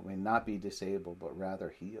 and may not be disabled, but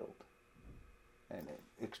rather healed. And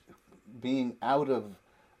being out of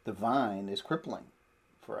the vine is crippling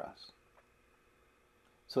for us.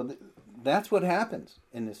 So that's what happens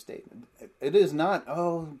in this statement. It is not,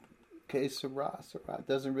 okay, Sarah, it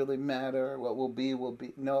doesn't really matter. What will be, will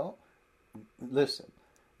be. No. Listen,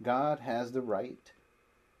 God has the right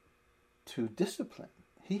to discipline.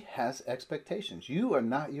 He has expectations. You are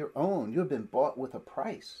not your own. You have been bought with a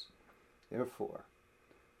price. Therefore,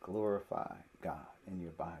 glorify God in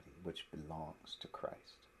your body, which belongs to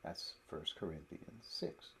Christ. That's 1 Corinthians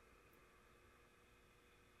 6.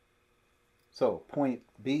 So, point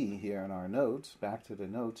B here in our notes, back to the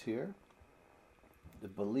notes here. The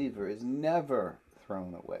believer is never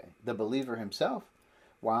thrown away. The believer himself.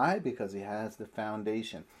 Why? Because he has the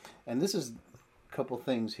foundation. And this is a couple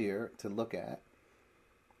things here to look at.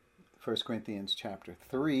 1 Corinthians chapter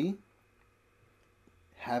 3,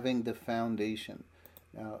 having the foundation.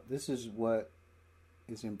 Now, this is what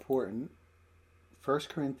is important. 1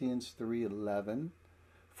 Corinthians 3:11,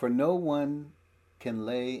 for no one can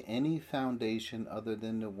lay any foundation other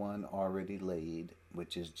than the one already laid,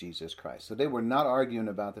 which is Jesus Christ. So they were not arguing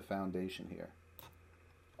about the foundation here.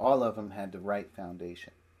 All of them had the right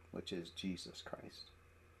foundation, which is Jesus Christ.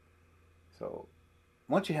 So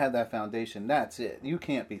once you have that foundation, that's it. You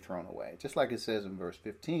can't be thrown away. Just like it says in verse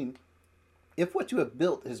 15, if what you have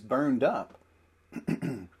built is burned up,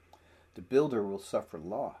 the builder will suffer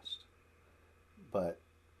loss, but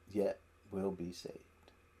yet will be saved.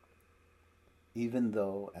 Even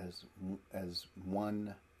though as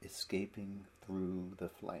one escaping through the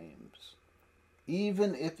flames.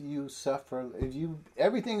 Even if you suffer,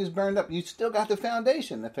 everything is burned up, you still got the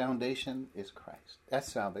foundation. The foundation is Christ.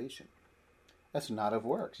 That's salvation. That's not of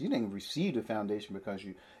works. You didn't receive the foundation because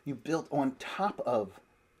you built on top of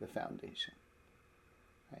the foundation.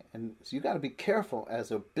 Right? And so you got to be careful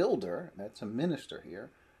as a builder, that's a minister here,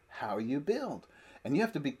 how you build. And you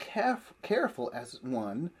have to be careful as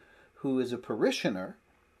one who is a parishioner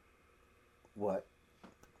what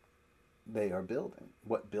they are building,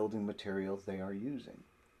 what building materials they are using.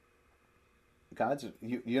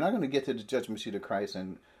 You're not going to get to the judgment seat of Christ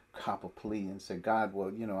and cop a plea and say, God,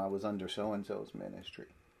 well, I was under so-and-so's ministry.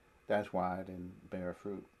 That's why I didn't bear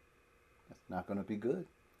fruit. That's not going to be good.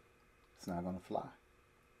 It's not going to fly.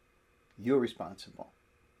 You're responsible.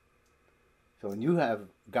 So when you have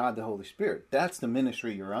God the Holy Spirit, that's the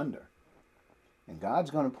ministry you're under. And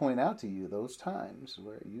God's going to point out to you those times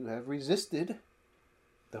where you have resisted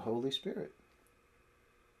the Holy Spirit.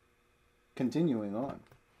 Continuing on.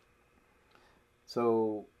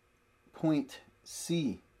 So, point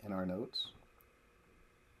C in our notes.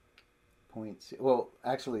 Point C. Well,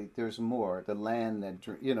 actually, there's more. The land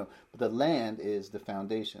the land is the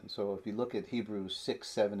foundation. So if you look at Hebrews 6,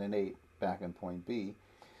 7, and 8, back in point B,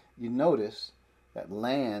 you notice that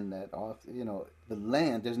land, the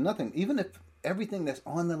land, there's nothing, even if everything that's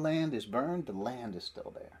on the land is burned, the land is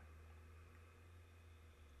still there.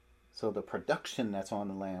 So the production that's on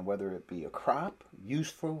the land, whether it be a crop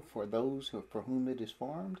useful for those for whom it is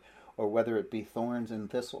formed, or whether it be thorns and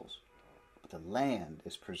thistles, the land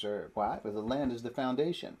is preserved. Why? Because the land is the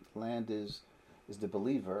foundation. The land is the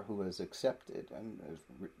believer who has accepted and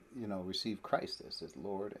received Christ as his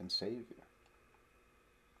Lord and Savior.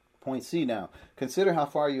 Point C now. Consider how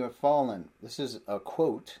far you have fallen. This is a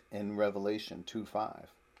quote in Revelation 2:5.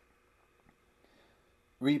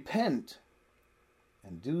 Repent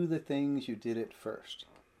and do the things you did at first.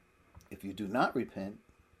 If you do not repent,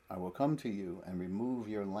 I will come to you and remove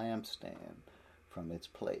your lampstand from its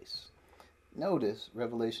place. Notice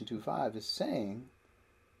Revelation 2:5 is saying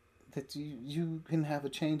that you can have a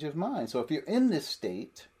change of mind. So if you're in this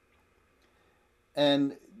state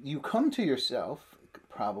and you come to yourself,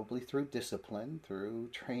 probably through discipline, through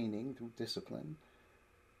training, through discipline,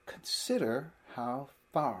 consider how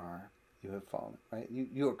far you have fallen, right?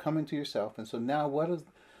 You are coming to yourself, and so now what does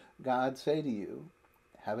God say to you?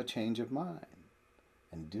 Have a change of mind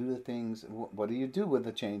and do the things. What do you do with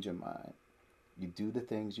a change of mind? You do the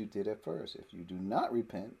things you did at first. If you do not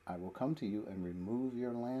repent, I will come to you and remove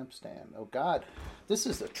your lampstand. Oh God, this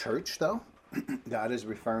is a church though. God is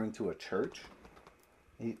referring to a church.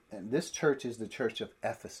 And this church is the church of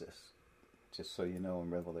Ephesus, just so you know,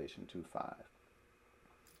 in Revelation 2:5.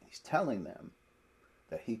 He's telling them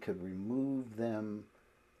that he could remove them.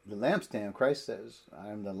 The lampstand, Christ says, I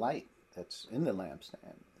am the light that's in the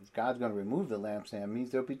lampstand. If God's going to remove the lampstand,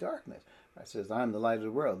 means there'll be darkness. Christ says, I am the light of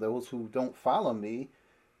the world. Those who don't follow me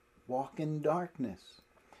walk in darkness.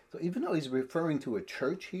 So even though he's referring to a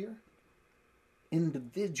church here,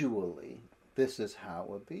 individually, this is how it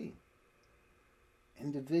will be.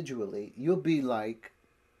 Individually, you'll be like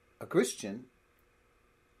a Christian,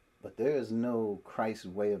 but there is no Christ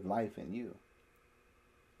way of life in you.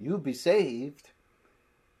 You'll be saved,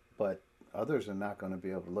 but others are not going to be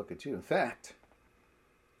able to look at you. In fact,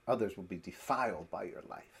 others will be defiled by your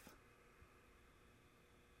life.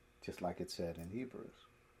 Just like it said in Hebrews.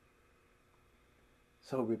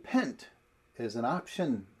 So repent is an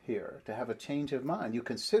option here to have a change of mind. You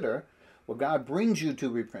consider, well, God brings you to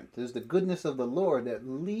repent. There's the goodness of the Lord that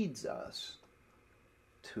leads us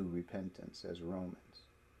to repentance as Romans.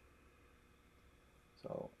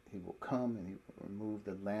 So he will come and he will remove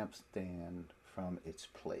the lampstand from its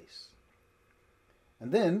place.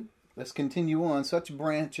 And then, let's continue on. Such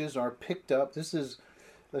branches are picked up. Let's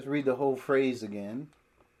read the whole phrase again.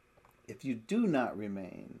 If you do not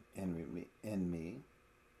remain in me,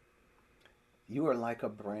 you are like a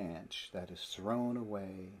branch that is thrown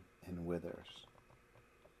away and withers.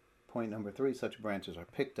 Point number 3, such branches are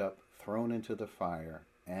picked up, thrown into the fire,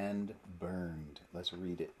 and burned. Let's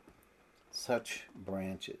read it. Such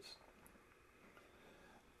branches.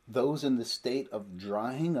 Those in the state of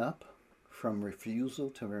drying up from refusal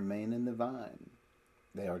to remain in the vine.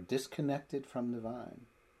 They are disconnected from the vine,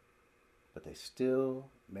 but they still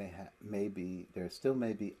may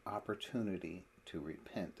be opportunity to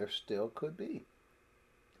repent. There still could be.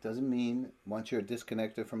 It doesn't mean once you're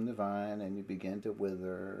disconnected from the vine and you begin to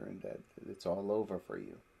wither and that it's all over for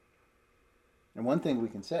you. And one thing we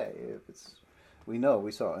can say, we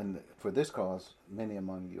saw, and for this cause, many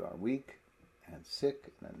among you are weak and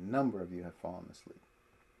sick, and a number of you have fallen asleep.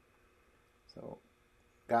 So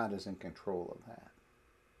God is in control of that.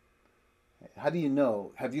 How do you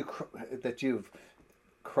know? That you've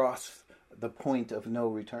crossed the point of no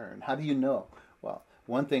return? How do you know? Well,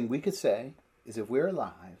 one thing we could say is if we're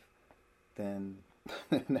alive, then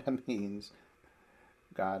that means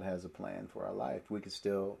God has a plan for our life. We could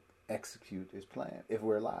still execute his plan if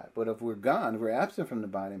we're alive. But if we're gone, if we're absent from the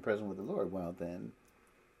body and present with the Lord, well then,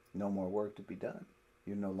 no more work to be done.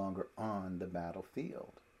 You're no longer on the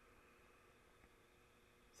battlefield.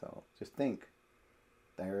 So just think,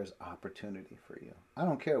 there is opportunity for you. I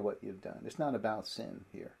don't care what you've done. It's not about sin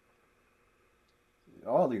here.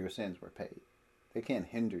 All of your sins were paid. They can't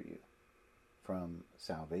hinder you from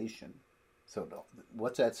salvation. So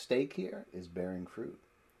what's at stake here is bearing fruit.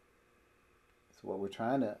 So what we're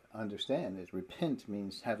trying to understand is repent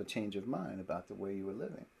means have a change of mind about the way you were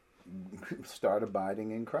living. Start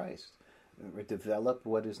abiding in Christ. Develop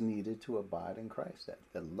what is needed to abide in Christ.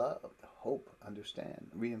 The love, the hope, understand,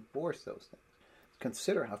 reinforce those things.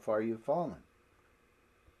 Consider how far you've fallen.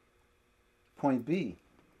 Point B,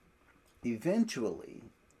 eventually,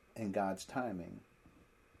 in God's timing,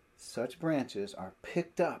 such branches are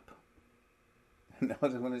picked up.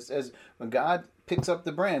 Notice when it says, when God picks up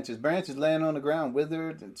the branches laying on the ground,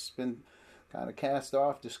 withered, it's been kind of cast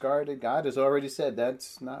off, discarded. God has already said,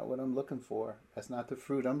 that's not what I'm looking for. That's not the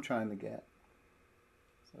fruit I'm trying to get.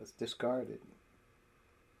 So it's discarded.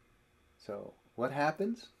 So what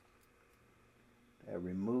happens? They're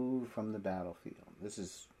removed from the battlefield. This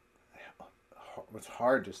is, it's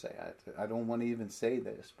hard to say. I don't want to even say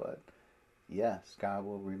this, but yes, God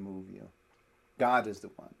will remove you. God is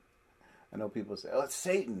the one. I know people say, oh, it's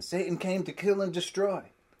Satan. Satan came to kill and destroy.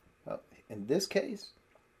 Well, in this case,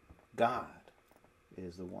 God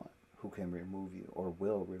is the one who can remove you or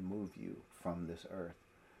will remove you from this earth.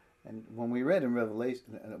 And when we read in Revelation,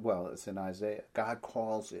 well, it's in Isaiah, God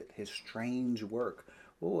calls it his strange work.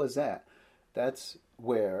 What was that? That's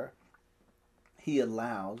where he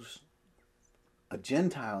allows a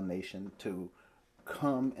Gentile nation to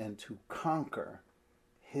come and to conquer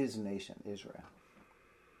his nation, Israel.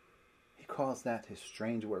 He calls that his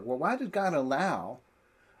strange work. Well, why did God allow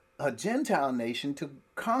a Gentile nation to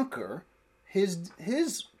conquer his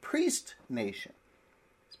priest nation?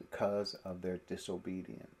 It's because of their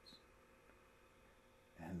disobedience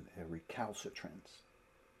and their recalcitrance,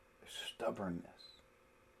 their stubbornness.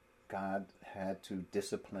 God had to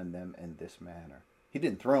discipline them in this manner. He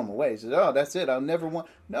didn't throw them away. He says, oh, that's it. I'll never want.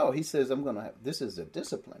 No, he says, this is a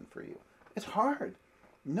discipline for you. It's hard.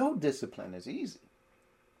 No discipline is easy.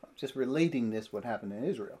 I'm just relating this, what happened in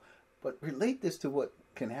Israel. But relate this to what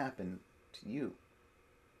can happen to you.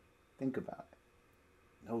 Think about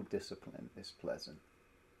it. No discipline is pleasant.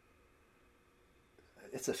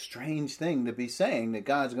 It's a strange thing to be saying that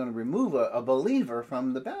God's going to remove a believer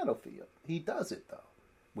from the battlefield. He does it, though.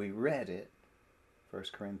 We read it, 1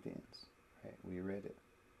 Corinthians. Right? We read it.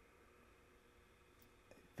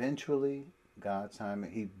 Eventually, God's time,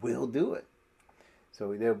 he will do it.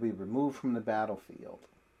 So they'll be removed from the battlefield,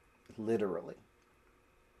 literally.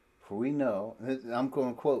 For we know, I'm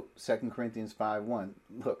going to quote 2 Corinthians 5:1.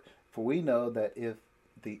 Look, for we know that if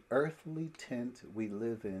the earthly tent we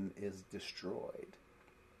live in is destroyed.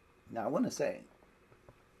 Now I want to say,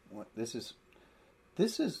 this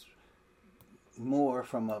is more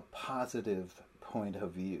from a positive point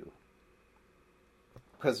of view.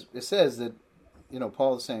 Because it says that,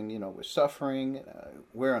 Paul is saying, we're suffering,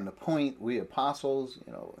 we're on the point, we apostles,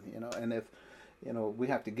 and if, we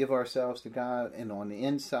have to give ourselves to God, and on the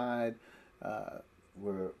inside,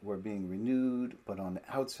 we're being renewed, but on the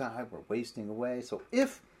outside, we're wasting away. So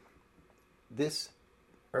if this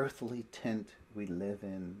earthly tent we live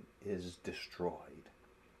in is destroyed.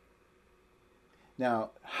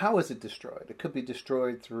 Now, how is it destroyed? It could be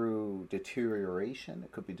destroyed through deterioration.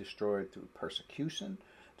 It could be destroyed through persecution.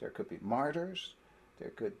 There could be martyrs.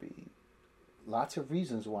 There could be lots of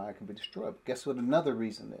reasons why it can be destroyed. But guess what another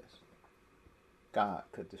reason is? God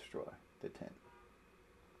could destroy the tent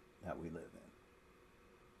that we live in.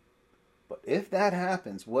 But if that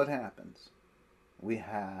happens, what happens? We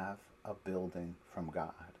have a building from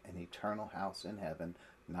God, an eternal house in heaven,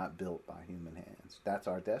 not built by human hands. That's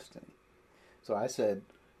our destiny. So I said,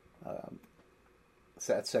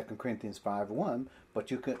 that's 2 Corinthians 5:1,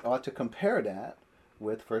 but you ought to compare that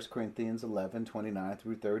with 1 Corinthians 11:29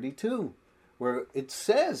 through 32, where it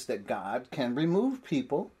says that God can remove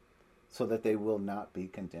people so that they will not be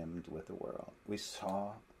condemned with the world. We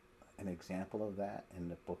saw an example of that in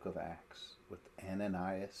the book of Acts with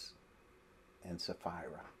Ananias and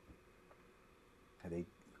Sapphira.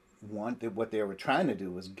 What they were trying to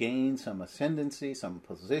do was gain some ascendancy, some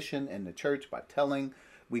position in the church by telling,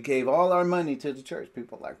 we gave all our money to the church.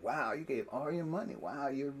 People are like, wow, you gave all your money. Wow,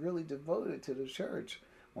 you're really devoted to the church.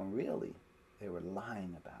 When really, they were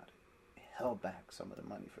lying about it. They held back some of the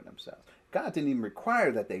money for themselves. God didn't even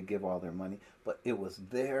require that they give all their money, but it was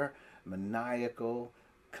their maniacal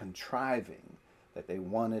contriving that they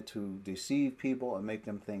wanted to deceive people and make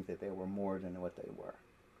them think that they were more than what they were.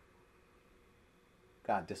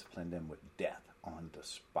 God disciplined them with death on the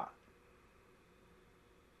spot.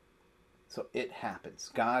 So it happens.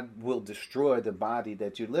 God will destroy the body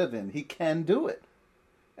that you live in. He can do it.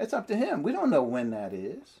 It's up to him. We don't know when that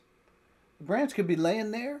is. The branch could be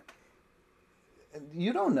laying there.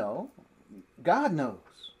 You don't know. God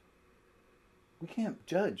knows. We can't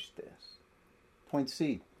judge this. Point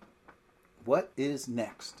C. What is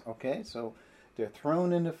next? Okay, so they're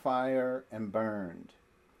thrown into fire and burned.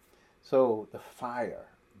 So the fire,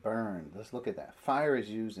 burned. Let's look at that. Fire is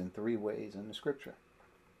used in 3 ways in the scripture.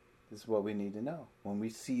 This is what we need to know. When we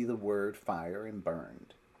see the word fire and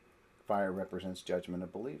burned, fire represents judgment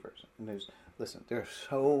of believers. And there's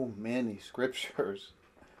so many scriptures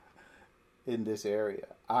in this area.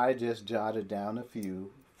 I just jotted down a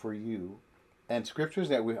few for you, and scriptures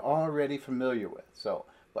that we're already familiar with.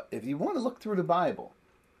 But if you want to look through the Bible,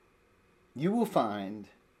 you will find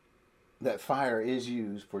that fire is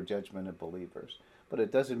used for judgment of believers, but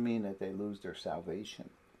it doesn't mean that they lose their salvation.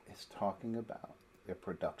 It's talking about their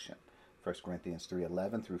production. 1 Corinthians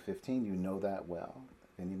 3:11 through 15, you know that well.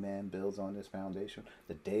 If any man builds on this foundation,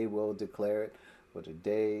 the day will declare it, but the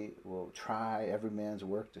day will try every man's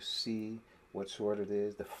work to see what sort it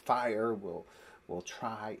is. The fire will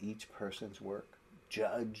try each person's work,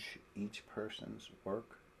 judge each person's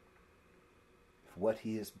work. If what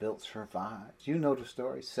he has built survives. You know the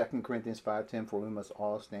story. 2 Corinthians 5:10, for we must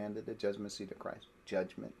all stand at the judgment seat of Christ.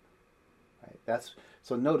 Judgment. Right?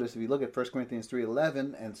 So notice, if you look at 1 Corinthians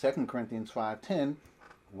 3:11 and 2 Corinthians 5:10,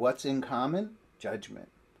 what's in common? Judgment.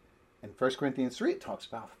 In 1 Corinthians 3, it talks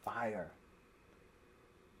about fire.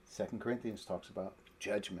 2 Corinthians talks about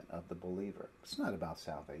judgment of the believer. It's not about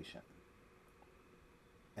salvation.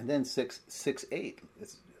 And then 6:8,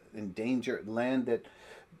 it's endangered land that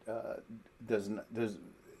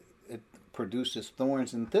it produces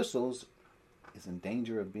thorns and thistles, is in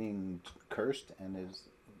danger of being cursed and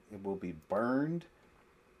it will be burned.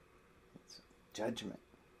 It's judgment.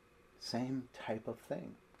 Same type of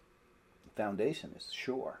thing. The foundation is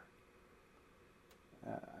sure.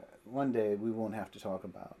 One day we won't have to talk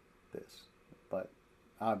about this, but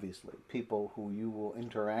obviously people who you will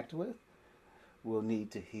interact with will need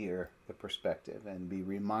to hear the perspective and be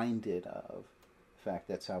reminded of the fact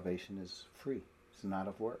that salvation is free. It's not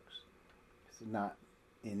of works. It's not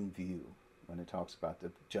in view when it talks about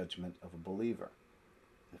the judgment of a believer.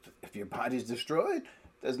 If your body is destroyed,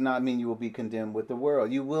 does not mean you will be condemned with the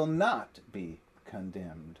world. You will not be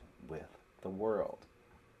condemned with the world.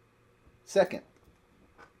 Second,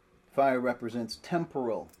 fire represents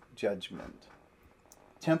temporal judgment.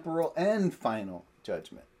 Temporal and final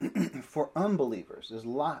judgment. For unbelievers, there's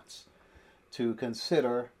lots to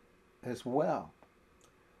consider as well.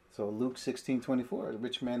 So Luke 16:24, the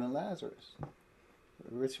rich man and Lazarus.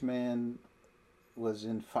 The rich man was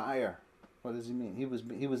in fire. What does he mean? He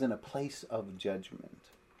was in a place of judgment.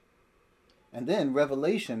 And then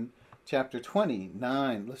Revelation chapter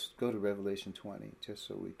 29. Let's go to Revelation 20 just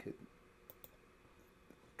so we could,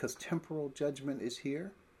 because temporal judgment is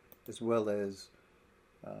here as well as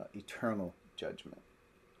eternal judgment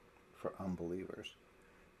for unbelievers.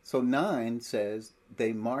 So 9 says,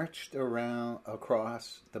 they marched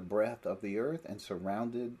across the breadth of the earth and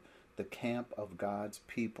surrounded the camp of God's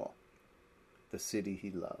people, the city he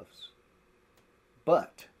loves.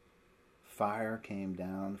 But fire came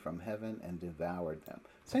down from heaven and devoured them.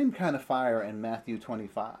 Same kind of fire in Matthew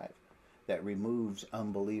 25 that removes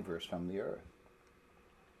unbelievers from the earth.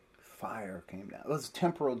 Fire came down. It was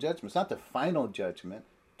temporal judgment. It's not the final judgment,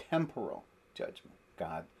 temporal judgment.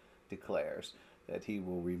 God declares that he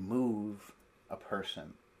will remove a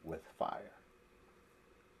person with fire.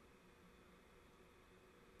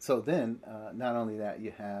 So then, not only that,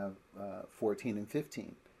 you have 14 and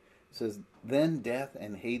 15. It says, then death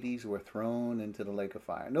and Hades were thrown into the lake of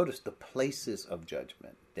fire. Notice the places of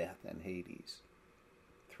judgment, death and Hades,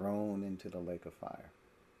 thrown into the lake of fire.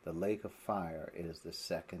 The lake of fire is the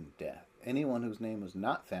second death. Anyone whose name was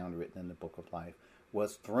not found written in the book of life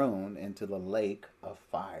was thrown into the lake of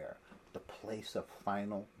fire, the place of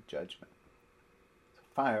final judgment.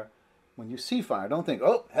 Fire, when you see fire, don't think,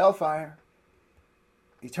 oh, hellfire,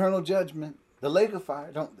 eternal judgment, the lake of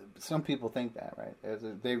fire. Some people think that, right? As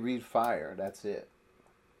they read fire, that's it.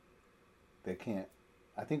 They can't.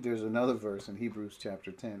 I think there's another verse in Hebrews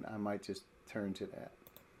chapter 10. I might just turn to that.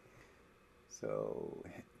 So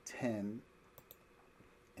 10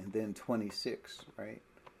 and then 26, right?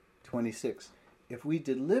 26. If we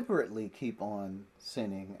deliberately keep on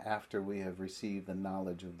sinning after we have received the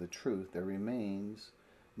knowledge of the truth, there remains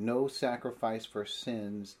no sacrifice for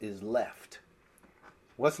sins is left.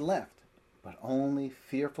 What's left? But only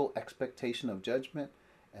fearful expectation of judgment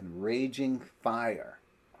and raging fire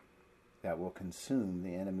that will consume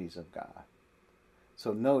the enemies of God.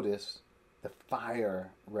 So notice the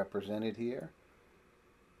fire represented here.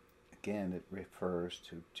 Again, it refers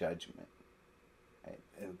to judgment.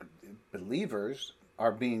 Believers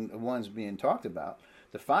are being the ones being talked about.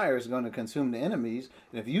 The fire is going to consume the enemies.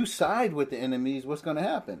 And if you side with the enemies, what's going to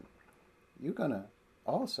happen? You're going to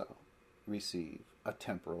also receive a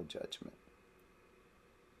temporal judgment.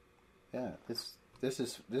 Yeah, this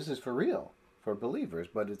is for real for believers,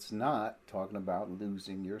 but it's not talking about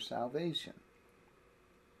losing your salvation.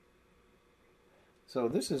 So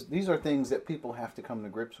these are things that people have to come to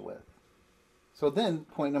grips with. So then,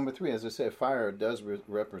 point number 3, as I said, fire does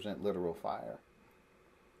represent literal fire.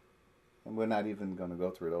 And we're not even going to go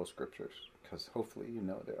through those scriptures, because hopefully you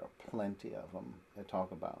know there are plenty of them that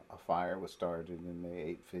talk about a fire was started and they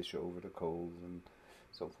ate fish over the coals and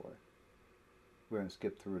so forth. We're going to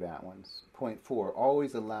skip through that one. Point 4,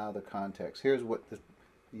 always allow the context. Here's what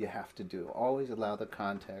you have to do. Always allow the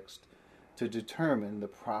context to determine the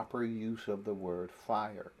proper use of the word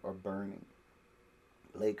fire or burning,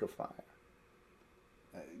 lake of fire.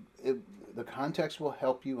 The context will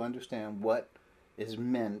help you understand what is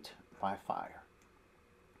meant by fire.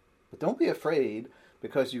 But don't be afraid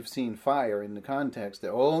because you've seen fire in the context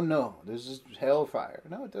that, oh no, this is hellfire.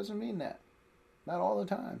 No, it doesn't mean that. Not all the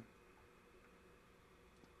time.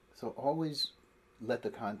 So always let the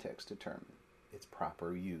context determine its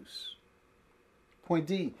proper use. Point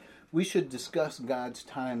D, we should discuss God's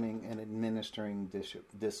timing in administering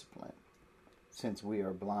discipline. Since we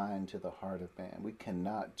are blind to the heart of man, we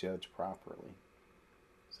cannot judge properly.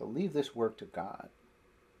 So leave this work to God.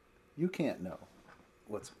 You can't know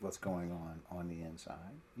what's going on the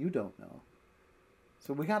inside. You don't know.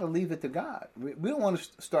 So we got to leave it to God. We don't want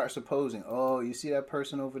to start supposing, oh, you see that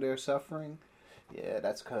person over there suffering? Yeah,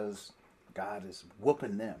 that's because God is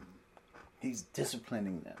whooping them. He's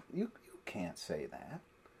disciplining them. You can't say that.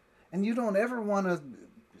 And you don't ever want to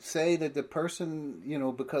say that the person,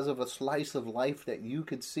 because of a slice of life that you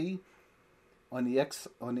could see on the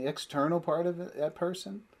external part of that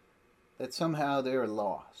person, that somehow they're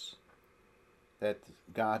lost, that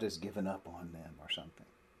God has given up on them or something.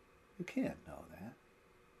 You can't know that.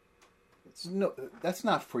 That's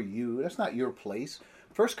not for you. That's not your place.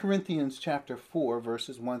 1 Corinthians chapter 4,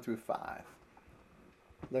 verses 1 through 5.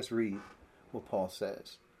 Let's read what Paul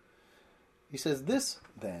says. He says, "This,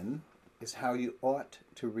 then, is how you ought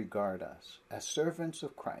to regard us, as servants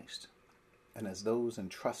of Christ, and as those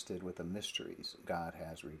entrusted with the mysteries God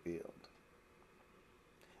has revealed.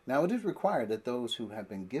 Now it is required that those who have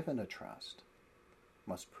been given a trust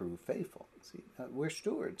must prove faithful." See, we're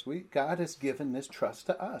stewards. God has given this trust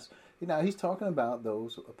to us. Now he's talking about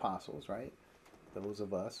those apostles, right? Those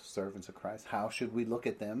of us, servants of Christ. How should we look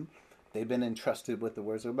at them? They've been entrusted with the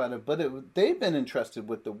words about it, but they've been entrusted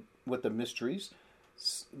with the mysteries.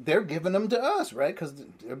 They're giving them to us, right? Because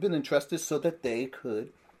they've been entrusted so that they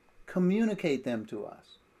could communicate them to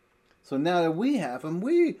us. So now that we have them,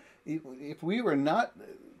 if we were not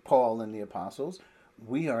Paul and the apostles,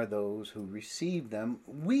 we are those who receive them.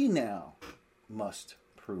 We now must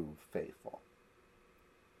prove faithful.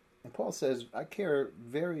 And Paul says, "I care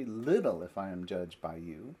very little if I am judged by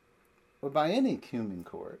you or by any human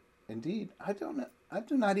court. Indeed, I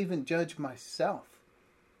do not even judge myself.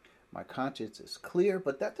 My conscience is clear,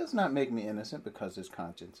 but that does not make me innocent because his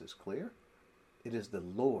conscience is clear. It is the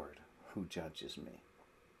Lord who judges me.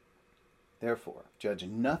 Therefore, judge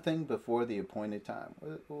nothing before the appointed time."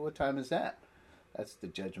 What time is that? That's the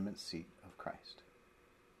judgment seat of Christ.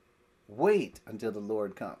 "Wait until the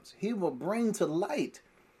Lord comes. He will bring to light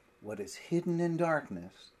what is hidden in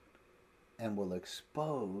darkness and will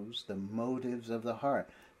expose the motives of the heart."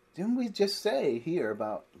 Didn't we just say here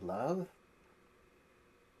about love?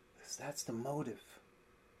 That's the motive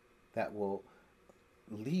that will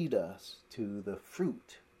lead us to the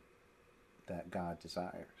fruit that God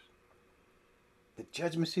desires. The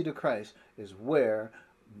judgment seat of Christ is where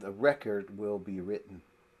the record will be written.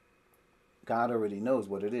 God already knows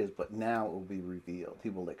what it is, but now it will be revealed. He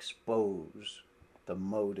will expose the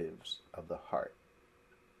motives of the heart.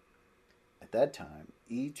 At that time,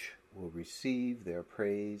 each will receive their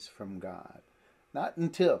praise from God. Not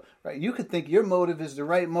until, right? You could think your motive is the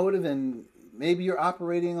right motive and maybe you're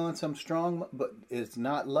operating on some strong, but it's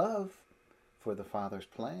not love for the Father's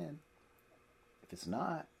plan. If it's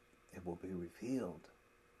not, it will be revealed.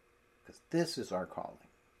 Because this is our calling.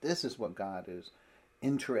 This is what God is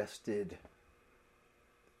interested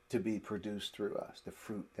to be produced through us, the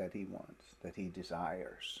fruit that he wants, that he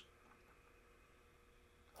desires.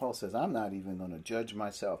 Paul says, I'm not even going to judge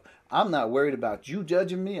myself. I'm not worried about you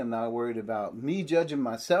judging me. I'm not worried about me judging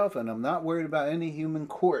myself. And I'm not worried about any human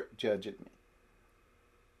court judging me.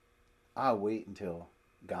 I'll wait until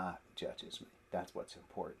God judges me. That's what's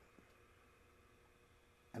important.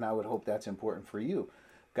 And I would hope that's important for you.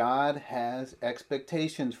 God has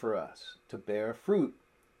expectations for us to bear fruit.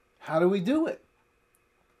 How do we do it?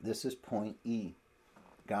 This is point E.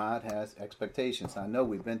 God has expectations. I know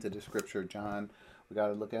we've been to the scripture, John. We got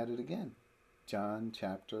to look at it again. John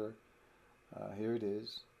chapter, here it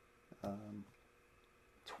is,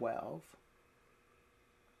 12.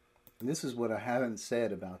 And this is what I haven't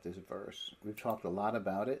said about this verse. We've talked a lot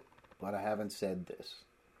about it, but I haven't said this.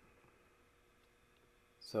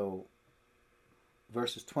 So,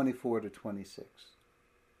 verses 24 to 26.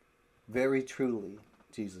 Very truly,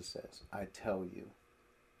 Jesus says, I tell you,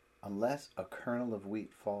 unless a kernel of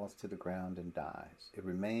wheat falls to the ground and dies, it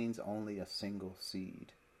remains only a single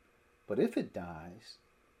seed. But if it dies,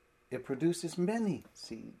 it produces many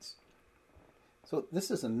seeds. So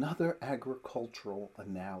this is another agricultural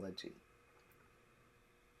analogy.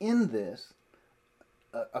 In this,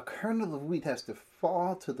 a kernel of wheat has to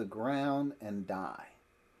fall to the ground and die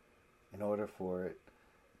in order for it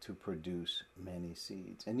to produce many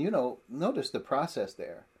seeds. And notice the process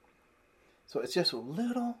there. So it's just a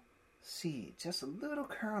little seed, just a little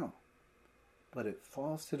kernel, but it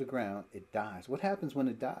falls to the ground, it dies. What happens when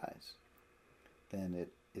it dies? Then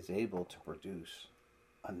it is able to produce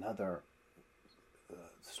another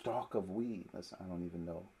stalk of weed. I don't even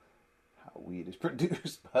know how weed is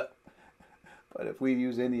produced, but if we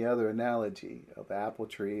use any other analogy of apple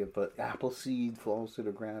tree, if an apple seed falls to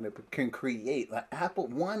the ground, it can create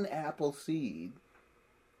one apple seed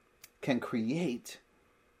can create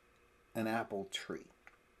an apple tree.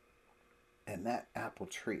 And that apple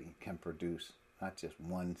tree can produce not just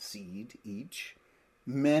one seed each,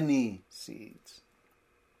 many seeds.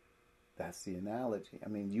 That's the analogy. I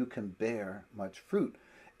mean, you can bear much fruit.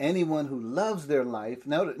 Anyone who loves their life,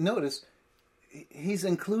 notice, he's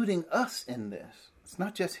including us in this. It's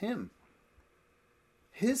not just him.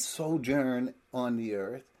 His sojourn on the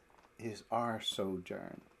earth is our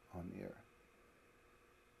sojourn on the earth.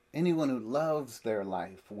 Anyone who loves their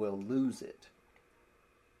life will lose it.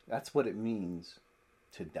 That's what it means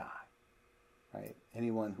to die, right?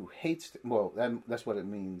 Anyone who hates, that's what it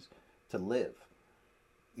means to live.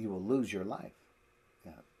 You will lose your life.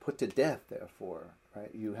 Put to death, therefore, right?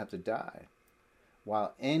 You have to die.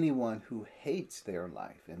 While anyone who hates their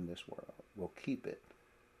life in this world will keep it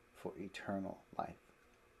for eternal life.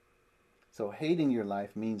 So hating your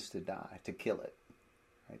life means to die, to kill it,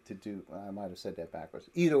 right? I might have said that backwards.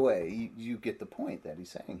 Either way, you get the point that he's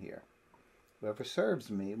saying here. Whoever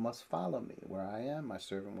serves me must follow me. Where I am, my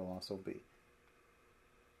servant will also be.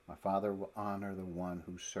 My Father will honor the one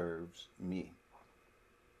who serves me.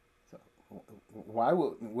 So, why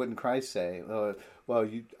wouldn't Christ say,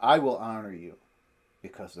 I will honor you?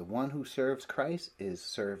 Because the one who serves Christ is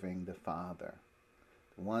serving the Father.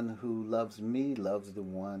 The one who loves me loves the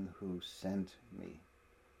one who sent me.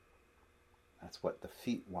 That's what the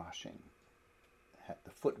foot washing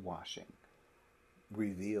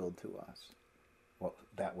revealed to us. Well,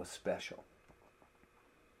 that was special.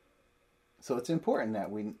 So it's important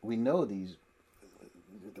that we know these.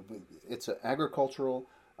 It's an agricultural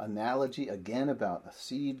analogy again about a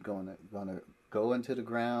seed going to go into the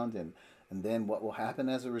ground, and then what will happen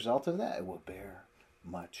as a result of that? It will bear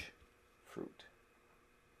much fruit.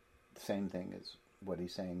 The same thing is what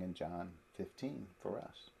he's saying in John 15 for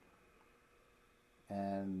us.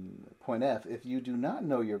 And point F, if you do not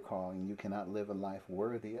know your calling, you cannot live a life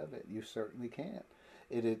worthy of it. You certainly can't.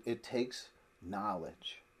 It takes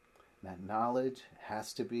knowledge. That knowledge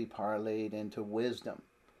has to be parlayed into wisdom.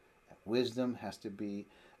 That wisdom has to be,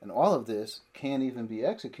 and all of this can't even be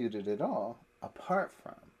executed at all apart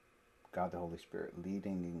from God the Holy Spirit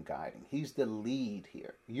leading and guiding. He's the lead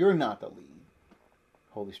here. You're not the lead.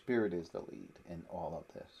 Holy Spirit is the lead in all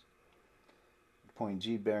of this. Point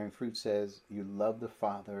G, bearing fruit says, you love the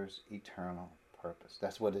Father's eternal purpose.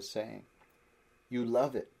 That's what it's saying. You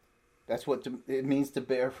love it. That's what it means to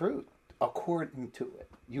bear fruit, according to it.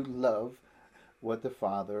 You love what the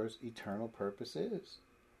Father's eternal purpose is.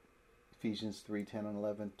 Ephesians 3:10 and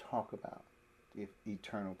 11 talk about the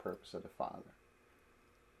eternal purpose of the Father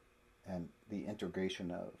and the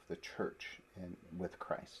integration of the church with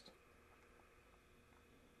Christ.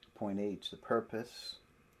 Point H, the purpose,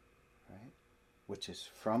 right, which is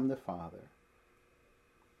from the Father,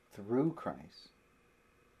 through Christ,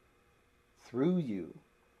 through you,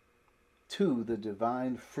 to the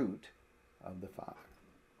divine fruit of the Father.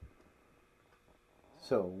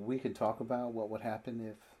 So we can talk about what would happen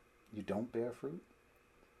if you don't bear fruit,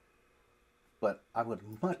 but I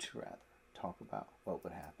would much rather talk about what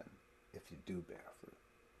would happen if you do bear fruit.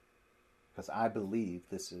 Because I believe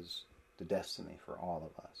this is the destiny for all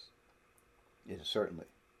of us. It is certainly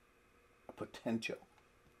a potential.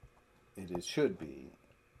 It should be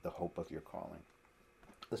the hope of your calling.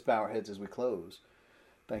 Let's bow our heads as we close.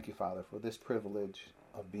 Thank you, Father, for this privilege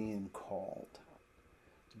of being called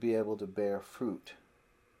to be able to bear fruit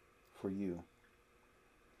for you.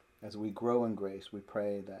 As we grow in grace, we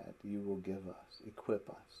pray that you will give us, equip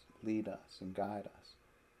us, lead us, and guide us,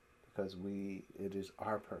 because it is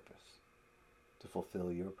our purpose to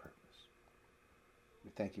fulfill your purpose.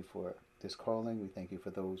 We thank you for this calling. We thank you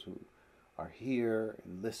for those who are here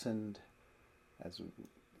and listened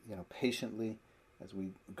patiently as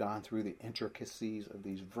we've gone through the intricacies of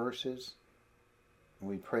these verses. And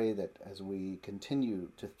we pray that as we continue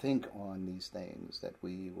to think on these things, that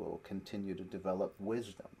we will continue to develop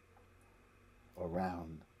wisdom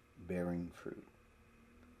around bearing fruit.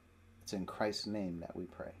 It's in Christ's name that we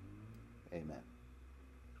pray. Amen.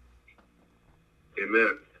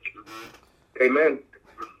 Amen. Amen.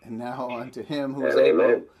 And now unto him who is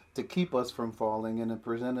able to keep us from falling and to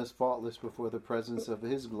present us faultless before the presence of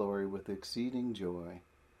his glory with exceeding joy,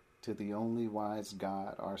 to the only wise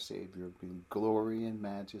God, our Savior, be glory and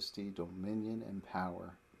majesty, dominion and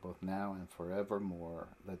power, both now and forevermore.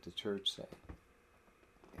 Let the church say,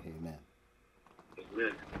 Amen.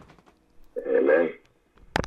 Amen.